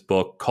famous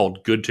book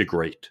called Good to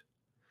Great.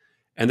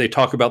 And they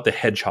talk about the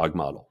hedgehog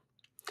model.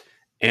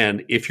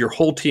 And if your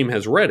whole team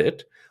has read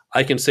it,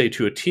 I can say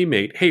to a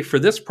teammate, hey, for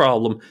this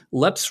problem,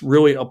 let's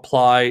really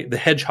apply the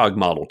hedgehog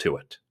model to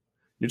it.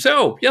 You'd say,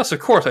 oh, yes, of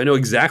course. I know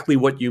exactly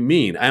what you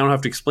mean. I don't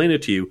have to explain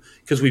it to you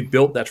because we've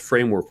built that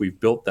framework. We've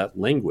built that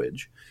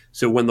language.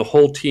 So when the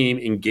whole team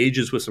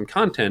engages with some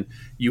content,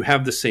 you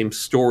have the same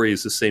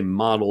stories, the same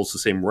models, the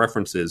same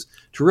references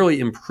to really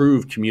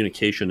improve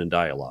communication and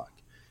dialogue.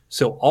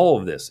 So all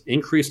of this,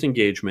 increased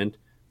engagement,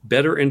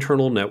 better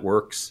internal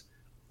networks,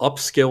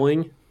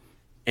 upskilling,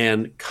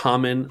 and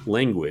common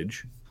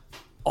language,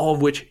 all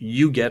of which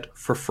you get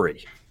for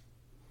free.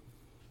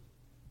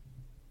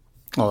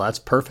 Well, that's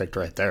perfect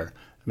right there.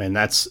 I mean,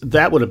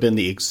 that would have been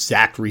the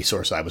exact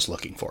resource I was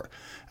looking for.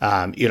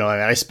 And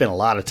I spent a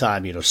lot of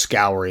time,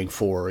 scouring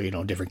for,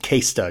 different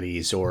case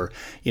studies or,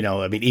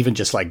 even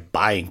just like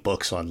buying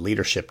books on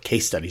leadership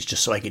case studies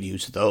just so I could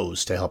use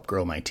those to help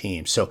grow my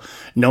team. So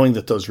knowing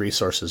that those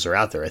resources are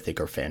out there, I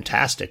think are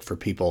fantastic for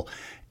people.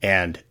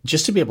 And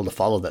just to be able to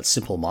follow that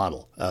simple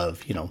model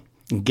of,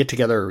 get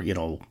together,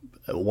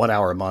 1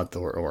 hour a month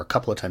or a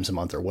couple of times a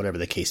month or whatever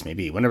the case may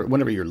be,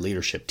 whenever your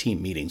leadership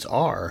team meetings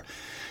are.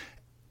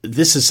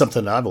 This is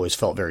something that I've always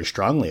felt very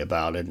strongly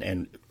about.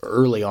 And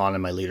early on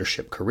in my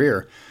leadership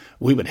career,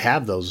 we would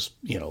have those,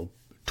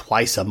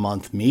 twice a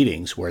month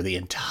meetings where the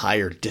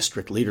entire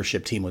district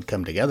leadership team would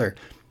come together.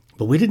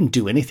 But we didn't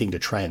do anything to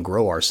try and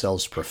grow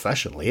ourselves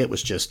professionally. It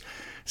was just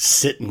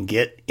sit and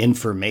get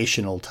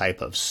informational type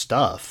of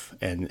stuff.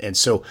 And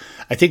so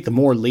I think the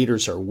more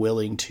leaders are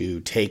willing to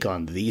take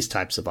on these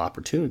types of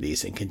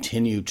opportunities and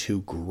continue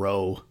to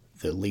grow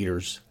the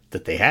leaders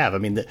that they have. I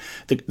mean,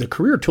 the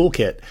career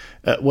toolkit,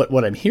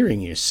 what I'm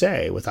hearing you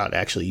say without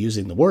actually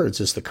using the words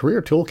is the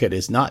career toolkit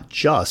is not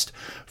just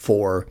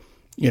for,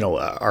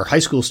 our high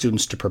school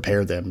students to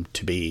prepare them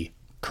to be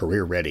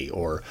career ready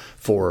or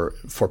for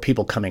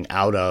people coming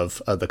out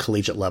of the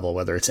collegiate level,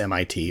 whether it's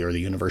MIT or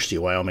the University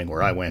of Wyoming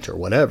where I went or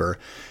whatever,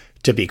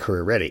 to be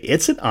career ready.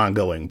 It's an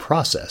ongoing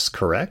process,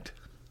 correct?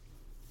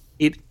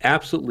 It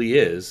absolutely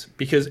is,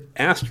 because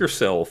ask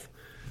yourself,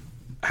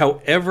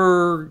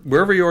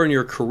 wherever you are in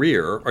your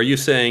career, are you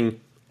saying,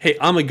 hey,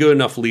 I'm a good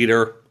enough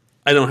leader.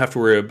 I don't have to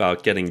worry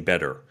about getting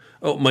better.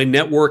 Oh, my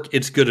network,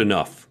 it's good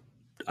enough.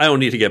 I don't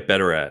need to get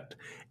better at it.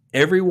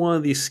 Every one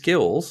of these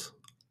skills,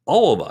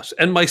 all of us,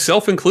 and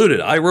myself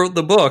included, I wrote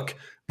the book,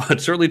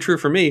 but certainly true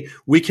for me,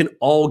 we can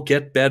all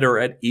get better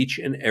at each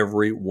and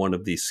every one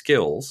of these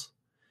skills.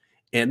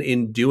 And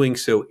in doing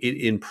so, it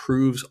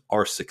improves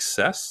our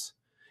success.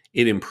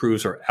 It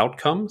improves our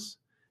outcomes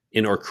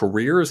in our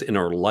careers, in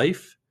our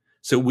life.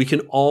 So we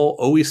can all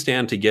always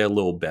stand to get a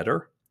little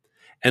better.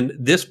 And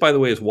this, by the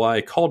way, is why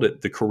I called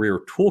it the Career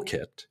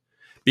Toolkit,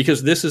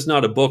 because this is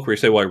not a book where you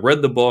say, well, I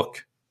read the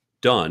book,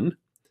 done.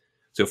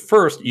 So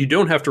first, you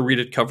don't have to read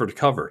it cover to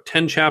cover.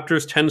 10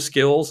 chapters, 10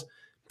 skills.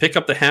 Pick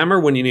up the hammer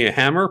when you need a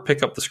hammer.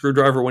 Pick up the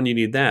screwdriver when you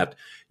need that.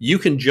 You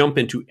can jump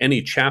into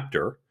any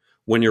chapter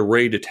when you're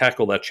ready to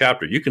tackle that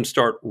chapter. You can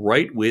start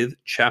right with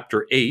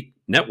chapter 8,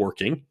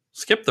 networking,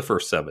 skip the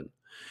first 7.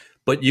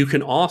 But you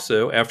can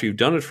also, after you've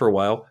done it for a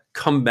while,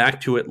 come back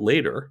to it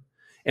later.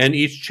 And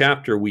each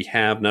chapter we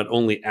have not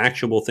only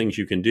actionable things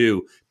you can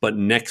do, but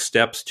next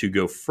steps to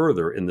go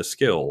further in the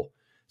skill.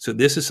 So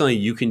this is something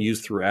you can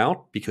use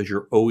throughout because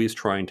you're always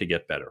trying to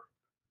get better.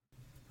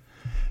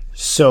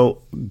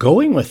 So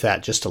going with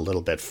that just a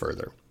little bit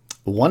further,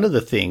 one of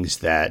the things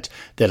that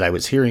I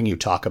was hearing you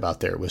talk about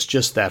there was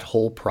just that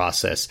whole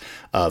process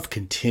of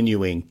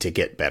continuing to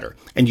get better.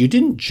 And you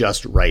didn't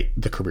just write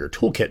the Career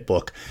Toolkit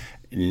book.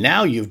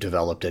 Now you've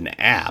developed an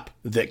app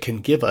that can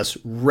give us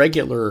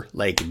regular,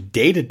 like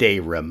day-to-day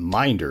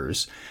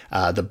reminders,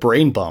 the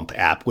Brain Bump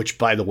app, which,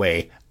 by the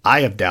way,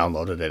 I have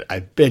downloaded it.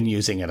 I've been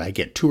using it. I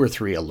get 2 or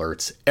 3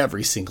 alerts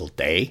every single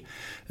day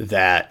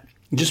that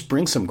just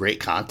bring some great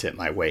content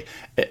my way.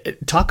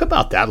 Talk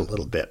about that a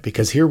little bit,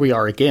 because here we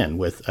are again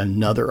with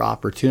another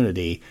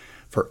opportunity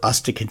for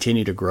us to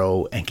continue to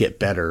grow and get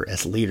better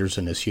as leaders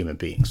and as human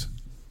beings.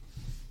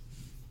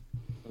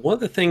 One of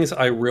the things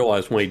I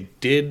realized when I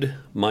did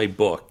my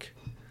book,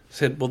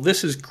 said, well,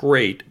 this is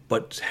great,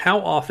 but how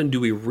often do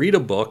we read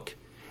a book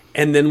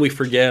and then we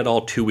forget it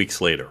all 2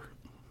 weeks later?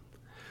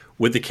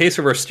 With the case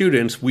of our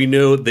students, we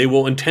know they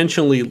will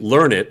intentionally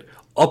learn it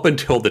up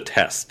until the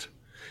test.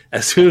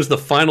 As soon as the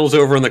final's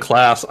over in the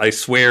class, I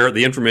swear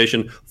the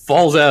information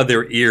falls out of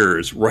their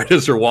ears right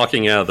as they're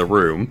walking out of the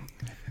room.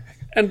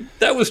 And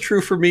that was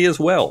true for me as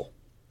well.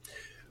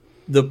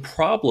 The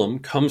problem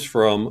comes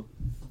from,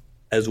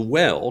 as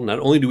well, not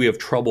only do we have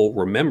trouble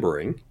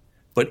remembering,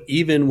 but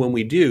even when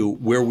we do,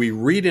 where we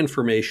read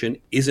information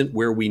isn't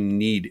where we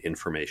need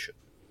information.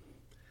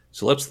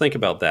 So let's think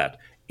about that.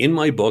 In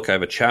my book, I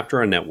have a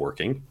chapter on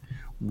networking.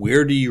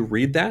 Where do you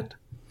read that?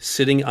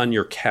 Sitting on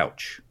your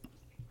couch.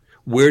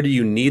 Where do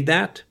you need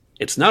that?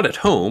 It's not at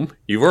home.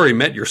 You've already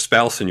met your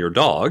spouse and your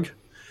dog.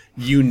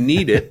 You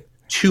need it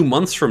 2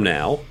 months from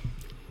now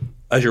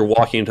as you're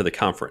walking into the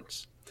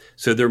conference.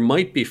 So there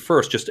might be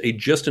first just a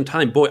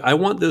just-in-time, boy, I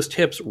want those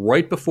tips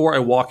right before I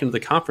walk into the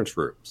conference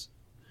rooms.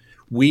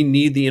 We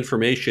need the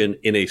information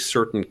in a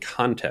certain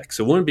context.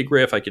 So wouldn't it be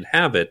great if I could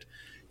have it?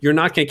 You're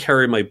not going to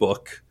carry my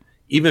book.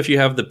 Even if you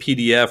have the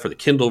PDF or the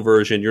Kindle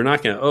version, you're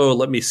not going to,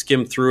 let me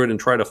skim through it and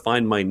try to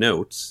find my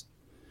notes.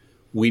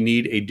 We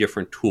need a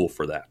different tool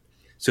for that.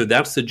 So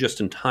that's the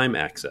just-in-time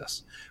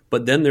access.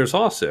 But then there's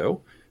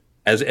also,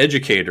 as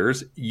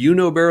educators, you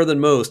know better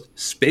than most,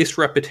 spaced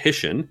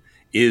repetition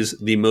is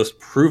the most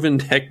proven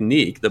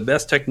technique, the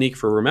best technique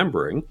for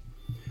remembering.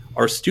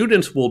 Our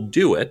students will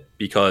do it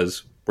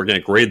because we're going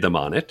to grade them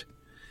on it.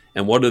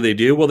 And what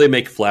do? Well, they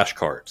make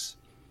flashcards.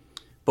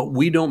 But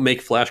we don't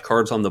make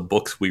flashcards on the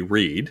books we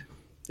read.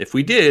 If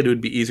we did, it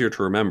would be easier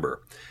to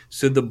remember.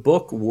 So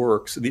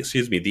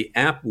the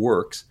app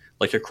works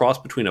like a cross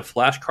between a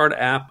flashcard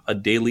app, a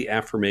daily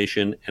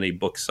affirmation, and a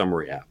book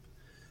summary app.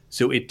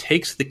 So it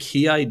takes the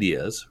key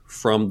ideas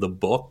from the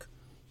book,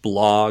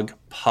 blog,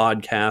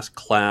 podcast,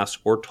 class,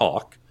 or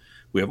talk.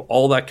 We have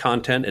all that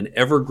content, an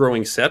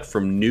ever-growing set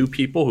from new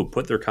people who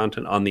put their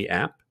content on the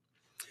app.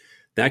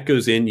 That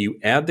goes in, you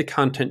add the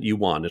content you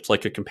want. It's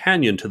like a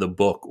companion to the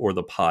book or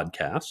the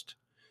podcast.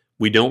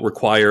 We don't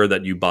require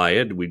that you buy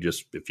it.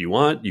 If you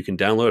want, you can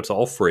download it. It's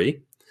all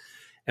free.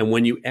 And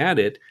when you add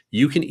it,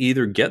 you can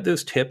either get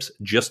those tips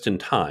just in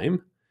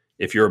time.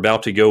 If you're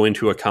about to go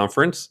into a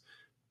conference,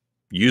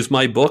 use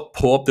my book,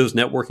 pull up those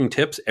networking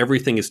tips.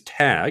 Everything is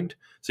tagged.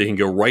 So you can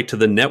go right to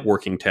the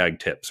networking tag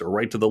tips or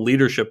right to the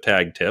leadership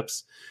tag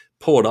tips,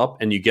 pull it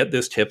up, and you get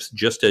those tips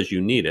just as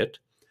you need it.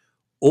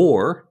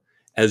 Or,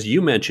 as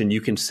you mentioned, you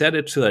can set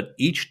it so that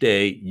each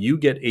day you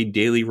get a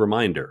daily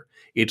reminder.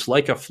 It's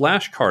like a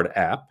flashcard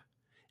app,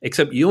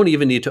 except you don't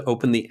even need to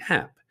open the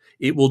app.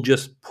 It will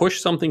just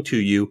push something to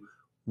you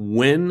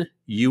when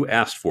you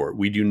asked for it.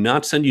 We do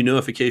not send you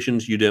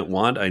notifications you didn't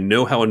want. I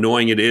know how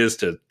annoying it is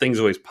to things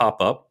always pop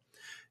up.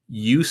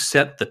 You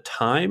set the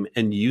time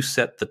and you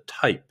set the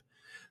type.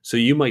 So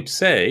you might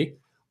say,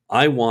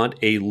 I want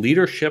a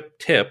leadership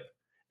tip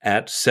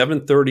at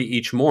 7:30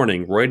 each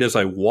morning, right as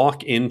I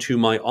walk into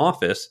my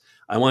office.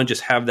 I want to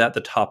just have that at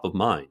the top of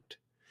mind.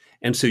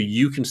 And so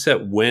you can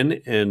set when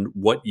and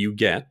what you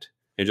get.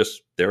 And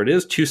just, there it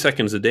is, 2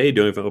 seconds a day.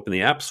 Don't even open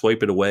the app,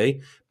 swipe it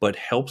away, but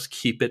helps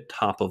keep it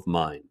top of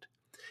mind.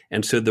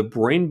 And so the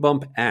Brain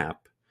Bump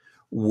app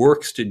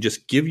works to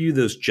just give you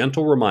those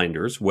gentle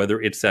reminders,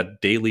 whether it's that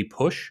daily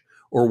push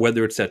or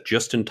whether it's that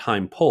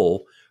just-in-time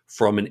pull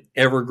from an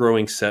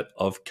ever-growing set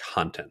of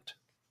content.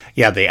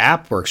 Yeah, the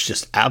app works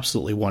just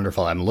absolutely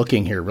wonderful. I'm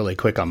looking here really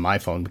quick on my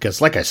phone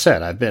because, like I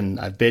said, I've been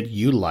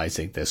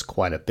utilizing this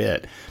quite a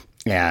bit.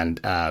 And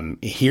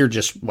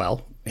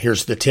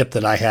here's the tip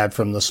that I had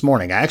from this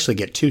morning. I actually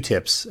get 2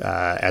 tips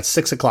at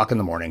 6 o'clock in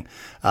the morning,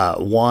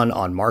 one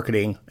on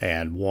marketing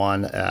and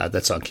one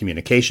that's on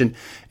communication.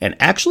 And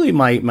actually,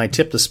 my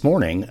tip this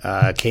morning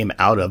came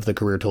out of the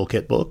Career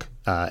Toolkit book,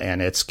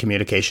 and it's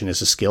communication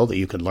is a skill that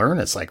you can learn.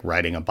 It's like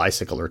riding a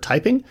bicycle or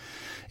typing.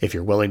 If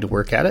you're willing to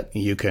work at it,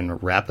 you can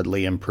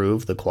rapidly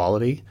improve the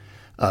quality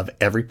of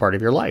every part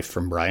of your life,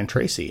 from Brian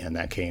Tracy. And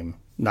that came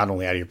not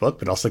only out of your book,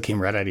 but also came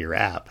right out of your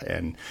app.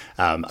 And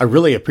I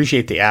really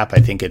appreciate the app. I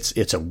think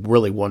it's a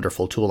really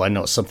wonderful tool. I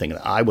know it's something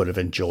that I would have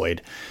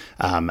enjoyed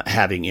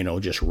having,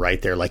 just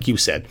right there. Like you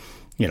said,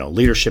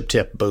 leadership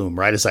tip, boom,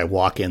 right as I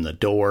walk in the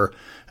door,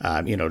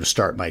 to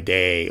start my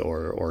day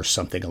or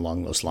something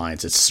along those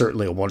lines. It's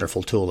certainly a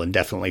wonderful tool, and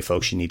definitely,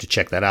 folks, you need to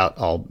check that out.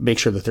 I'll make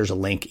sure that there's a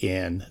link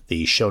in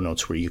the show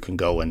notes where you can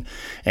go and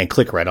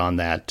click right on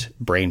that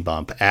Brain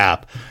Bump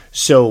app.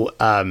 So,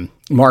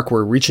 Mark,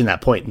 we're reaching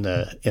that point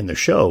in the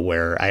show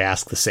where I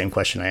ask the same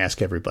question I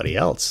ask everybody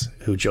else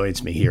who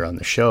joins me here on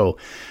the show.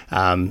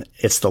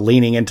 It's the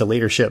Leaning Into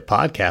Leadership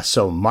podcast.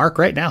 So, Mark,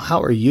 right now, how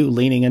are you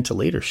leaning into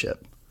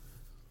leadership?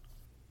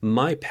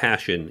 My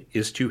passion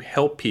is to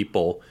help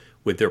people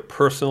with their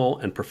personal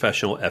and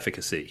professional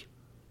efficacy.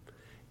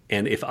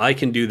 And if I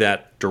can do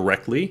that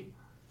directly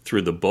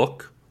through the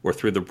book or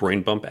through the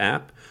Brain Bump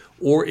app,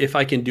 or if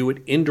I can do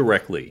it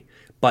indirectly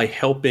by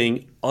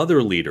helping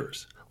other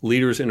leaders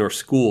in our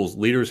schools,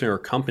 leaders in our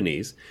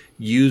companies,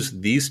 use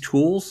these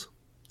tools,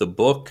 the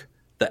book,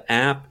 the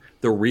app,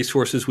 the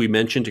resources we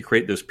mentioned to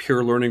create those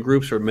peer learning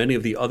groups, or many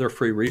of the other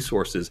free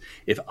resources,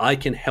 if I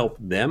can help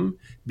them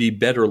be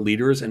better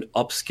leaders and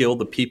upskill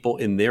the people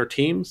in their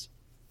teams,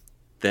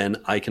 then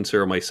I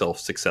consider myself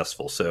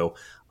successful. So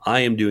I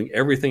am doing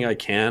everything I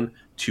can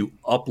to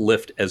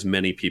uplift as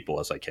many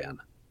people as I can.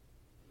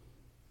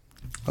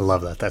 I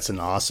love that. That's an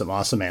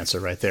awesome answer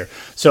right there.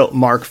 So,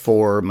 Mark,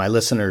 for my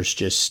listeners,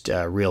 just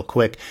real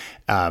quick,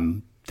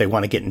 they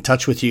want to get in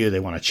touch with you. They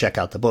want to check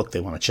out the book. They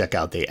want to check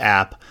out the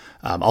app.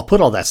 I'll put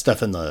all that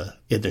stuff in the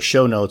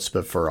show notes.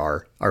 But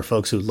for our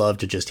folks who love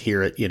to just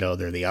hear it,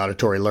 they're the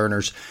auditory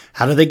learners.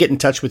 How do they get in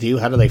touch with you?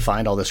 How do they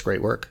find all this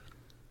great work?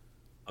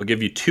 I'll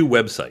give you 2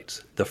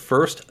 websites. The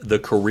first,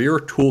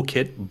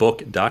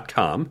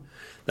 thecareertoolkitbook.com.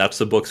 That's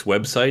the book's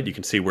website. You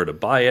can see where to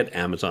buy it,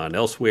 Amazon,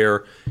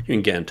 elsewhere. You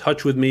can get in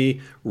touch with me,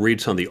 read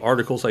some of the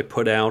articles I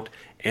put out,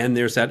 and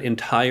there's that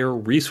entire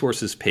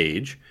resources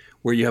page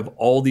where you have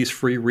all these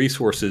free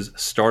resources,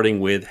 starting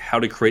with how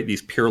to create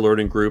these peer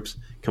learning groups,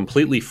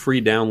 completely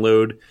free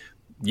download.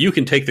 You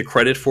can take the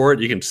credit for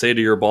it. You can say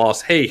to your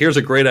boss, hey, here's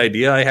a great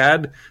idea I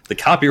had. The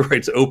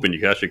copyright's open. You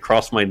can actually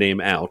cross my name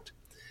out.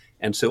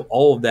 And so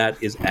all of that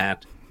is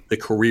at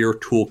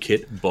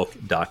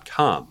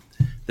thecareertoolkitbook.com.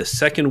 The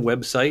second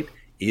website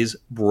is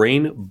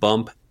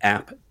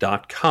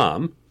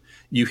brainbumpapp.com.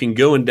 You can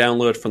go and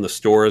download it from the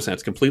stores, and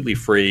it's completely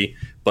free.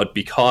 But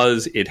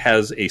because it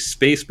has a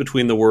space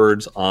between the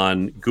words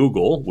on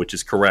Google, which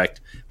is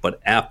correct, but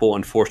Apple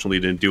unfortunately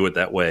didn't do it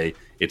that way,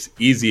 it's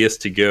easiest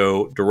to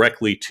go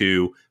directly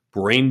to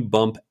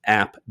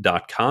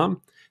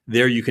brainbumpapp.com.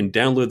 There you can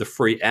download the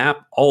free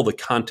app. All the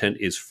content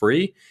is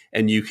free,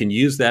 and you can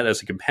use that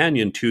as a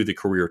companion to the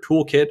Career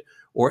Toolkit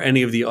or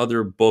any of the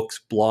other books,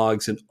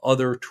 blogs, and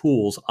other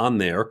tools on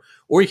there.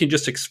 Or you can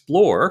just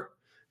explore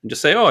and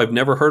just say, oh, I've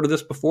never heard of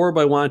this before,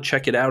 but I want to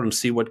check it out and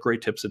see what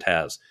great tips it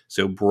has.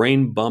 So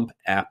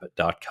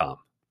brainbumpapp.com.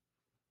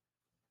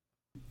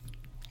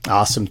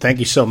 Awesome. Thank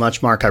you so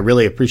much, Mark. I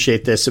really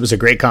appreciate this. It was a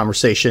great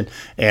conversation,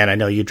 and I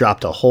know you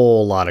dropped a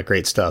whole lot of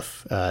great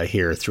stuff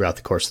here throughout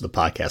the course of the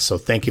podcast. So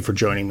thank you for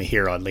joining me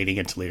here on Leading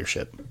into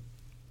Leadership.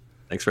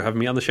 Thanks for having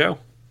me on the show.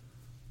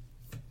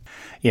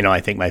 You know,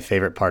 I think my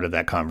favorite part of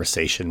that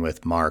conversation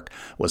with Mark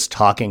was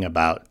talking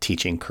about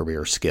teaching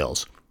career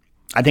skills.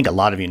 I think a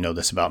lot of you know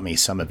this about me.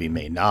 Some of you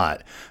may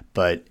not,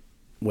 but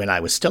when I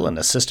was still an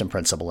assistant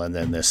principal and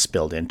then this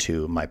spilled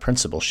into my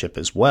principalship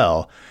as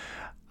well,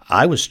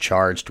 I was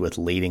charged with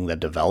leading the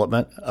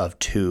development of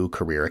 2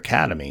 career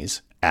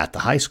academies at the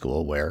high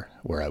school where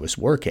I was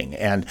working.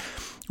 And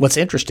what's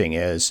interesting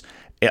is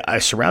I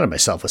surrounded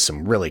myself with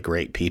some really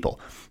great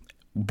people.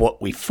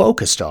 What we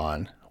focused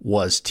on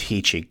was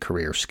teaching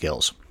career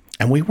skills.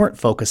 And we weren't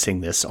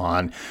focusing this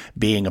on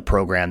being a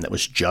program that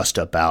was just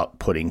about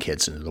putting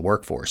kids into the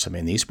workforce. I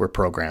mean, these were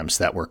programs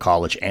that were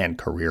college and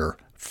career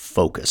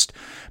focused,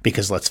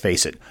 because let's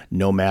face it,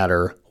 no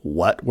matter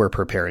what we're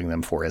preparing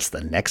them for as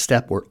the next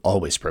step, we're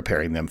always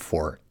preparing them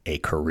for a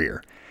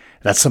career.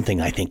 That's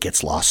something I think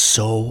gets lost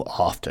so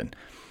often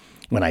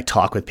when I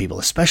talk with people,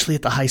 especially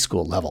at the high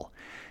school level.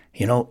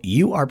 You know,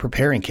 you are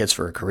preparing kids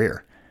for a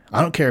career.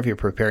 I don't care if you're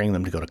preparing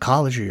them to go to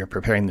college or you're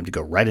preparing them to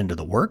go right into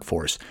the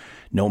workforce.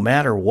 No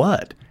matter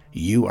what,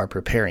 you are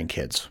preparing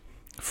kids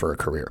for a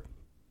career.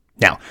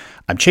 Now,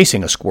 I'm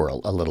chasing a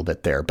squirrel a little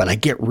bit there, but I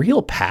get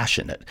real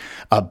passionate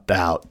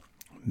about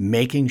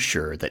making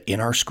sure that in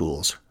our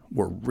schools,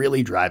 we're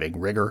really driving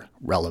rigor,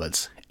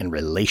 relevance, and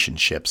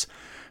relationships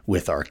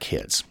with our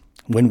kids.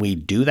 When we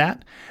do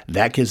that,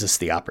 that gives us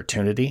the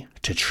opportunity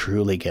to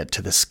truly get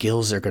to the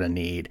skills they're going to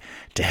need,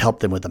 to help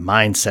them with the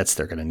mindsets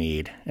they're going to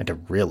need, and to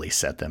really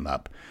set them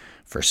up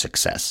for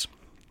success.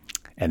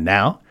 And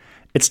now,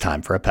 it's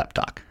time for a pep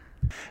talk.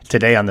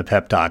 Today on the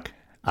pep talk,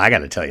 I got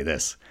to tell you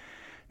this.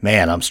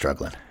 Man, I'm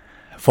struggling.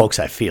 Folks,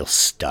 I feel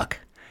stuck.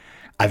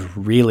 I've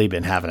really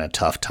been having a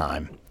tough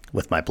time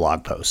with my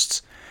blog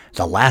posts.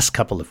 The last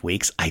couple of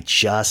weeks, I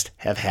just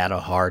have had a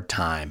hard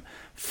time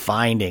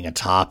finding a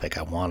topic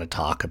I want to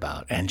talk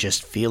about and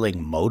just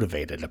feeling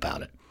motivated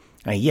about it.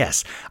 Now,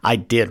 yes, I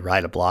did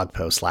write a blog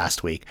post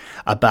last week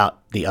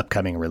about the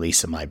upcoming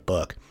release of my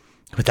book,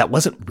 but that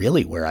wasn't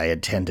really where I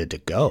intended to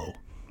go.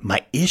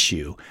 My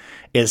issue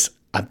is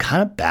I'm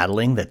kind of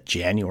battling the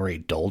January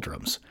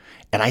doldrums,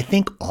 and I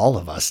think all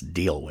of us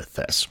deal with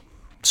this.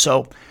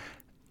 So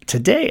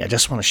today, I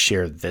just want to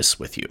share this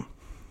with you.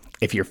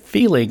 If you're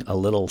feeling a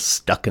little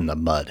stuck in the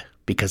mud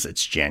because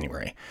it's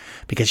January,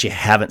 because you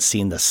haven't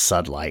seen the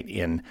sunlight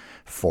in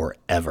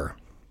forever,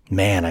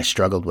 man, I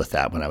struggled with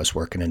that when I was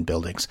working in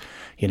buildings.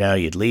 You know,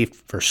 you'd leave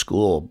for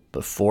school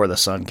before the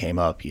sun came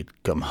up.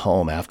 You'd come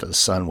home after the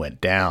sun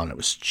went down. It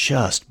was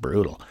just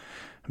brutal.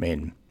 I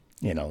mean,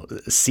 you know,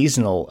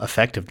 seasonal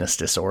effectiveness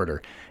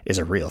disorder is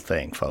a real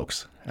thing,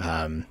 folks.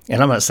 And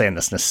I'm not saying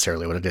that's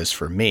necessarily what it is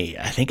for me.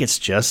 I think it's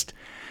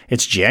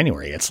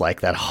January. It's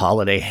like that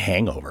holiday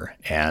hangover,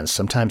 and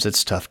sometimes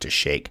it's tough to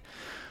shake.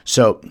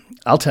 So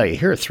I'll tell you,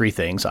 here are 3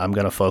 things I'm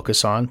going to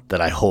focus on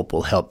that I hope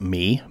will help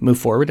me move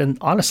forward, and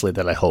honestly,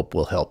 that I hope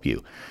will help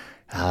you.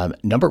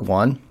 Number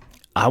 1,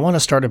 I want to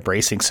start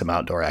embracing some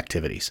outdoor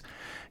activities.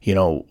 You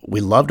know,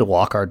 we love to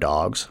walk our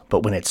dogs,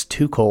 but when it's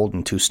too cold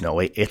and too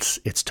snowy,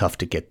 it's tough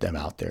to get them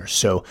out there.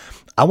 So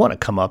I want to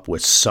come up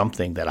with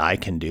something that I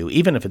can do,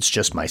 even if it's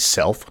just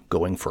myself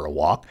going for a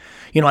walk.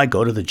 You know, I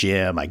go to the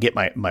gym, I get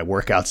my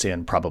workouts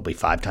in probably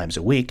 5 times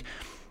a week,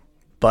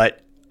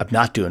 but I'm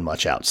not doing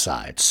much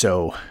outside.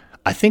 So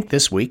I think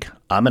this week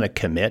I'm going to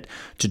commit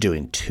to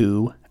doing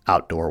 2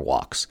 outdoor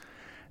walks.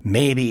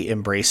 Maybe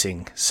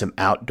embracing some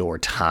outdoor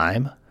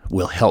time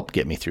will help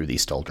get me through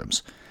these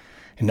doldrums.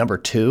 And number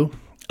 2,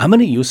 I'm going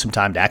to use some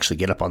time to actually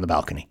get up on the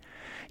balcony.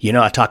 You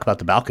know, I talk about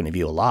the balcony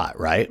view a lot,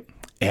 right?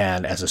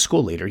 And as a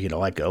school leader, you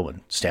know, I'd go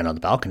and stand on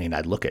the balcony and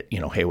I'd look at, you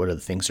know, hey, what are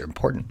the things that are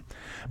important?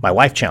 My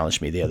wife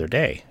challenged me the other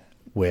day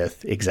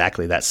with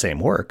exactly that same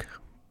work,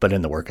 but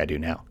in the work I do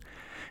now.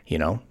 You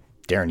know,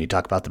 Darren, you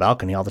talk about the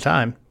balcony all the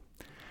time.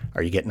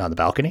 Are you getting on the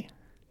balcony?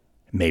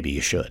 Maybe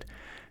you should.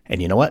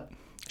 And you know what?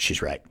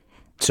 She's right.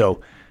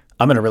 So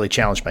I'm going to really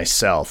challenge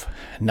myself,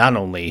 not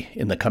only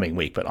in the coming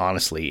week, but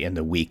honestly in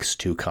the weeks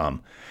to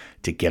come,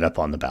 to get up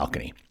on the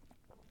balcony.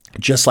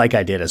 Just like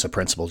I did as a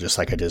principal, just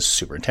like I did as a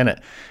superintendent.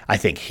 I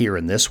think here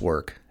in this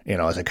work, you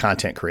know, as a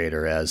content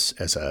creator, as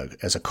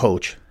a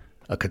coach,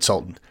 a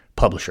consultant,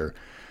 publisher,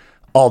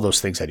 all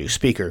those things I do,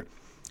 speaker,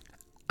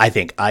 I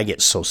think I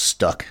get so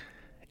stuck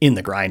in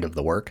the grind of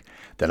the work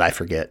that I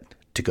forget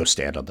to go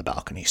stand on the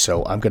balcony.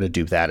 So I'm going to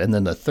do that. And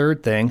then the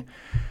third thing,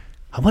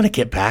 I want to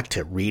get back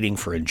to reading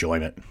for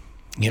enjoyment.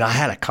 You know, I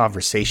had a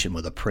conversation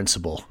with a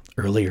principal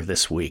earlier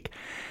this week,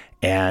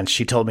 and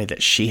she told me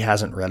that she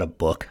hasn't read a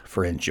book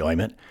for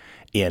enjoyment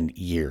in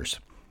years.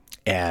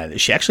 And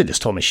she actually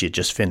just told me she had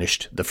just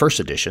finished the first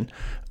edition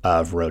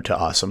of Road to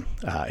Awesome,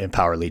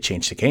 Empower, Lead,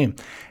 Change the Game.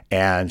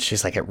 And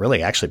she's like, it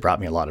really actually brought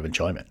me a lot of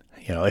enjoyment.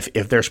 You know,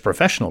 if there's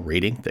professional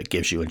reading that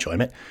gives you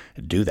enjoyment,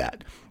 do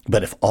that.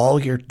 But if all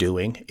you're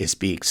doing is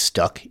being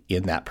stuck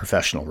in that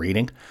professional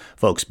reading,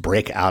 folks,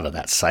 break out of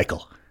that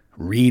cycle.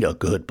 Read a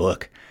good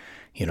book,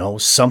 you know,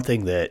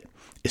 something that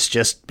is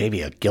just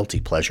maybe a guilty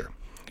pleasure.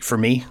 For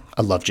me,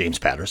 I love James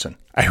Patterson.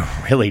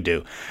 I really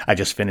do. I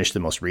just finished the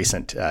most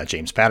recent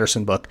James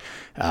Patterson book,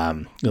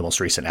 the most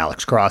recent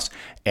Alex Cross,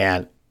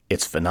 and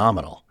it's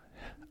phenomenal.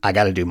 I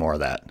got to do more of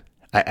that.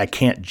 I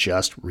can't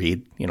just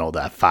read, you know,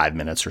 that 5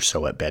 minutes or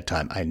so at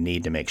bedtime. I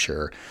need to make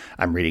sure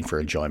I'm reading for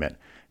enjoyment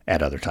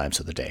at other times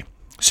of the day.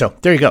 So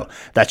there you go.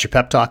 That's your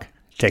pep talk.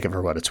 Take it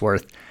for what it's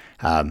worth.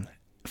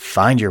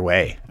 Find your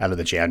way out of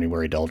the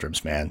January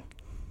doldrums, man.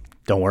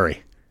 Don't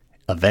worry.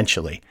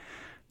 Eventually,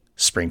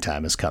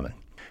 springtime is coming.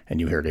 And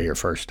you heard it here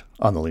first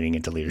on the Leaning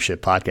Into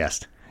Leadership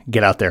podcast.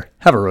 Get out there.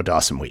 Have a Road to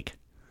Awesome week.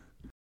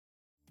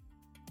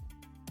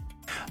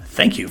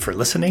 Thank you for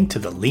listening to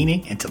the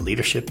Leaning Into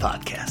Leadership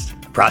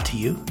podcast, brought to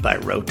you by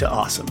Road to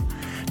Awesome.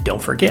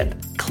 Don't forget,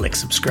 click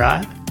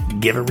subscribe,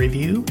 give a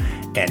review,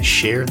 and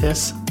share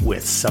this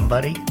with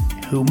somebody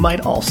who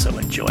might also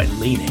enjoy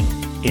leaning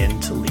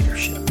into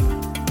leadership.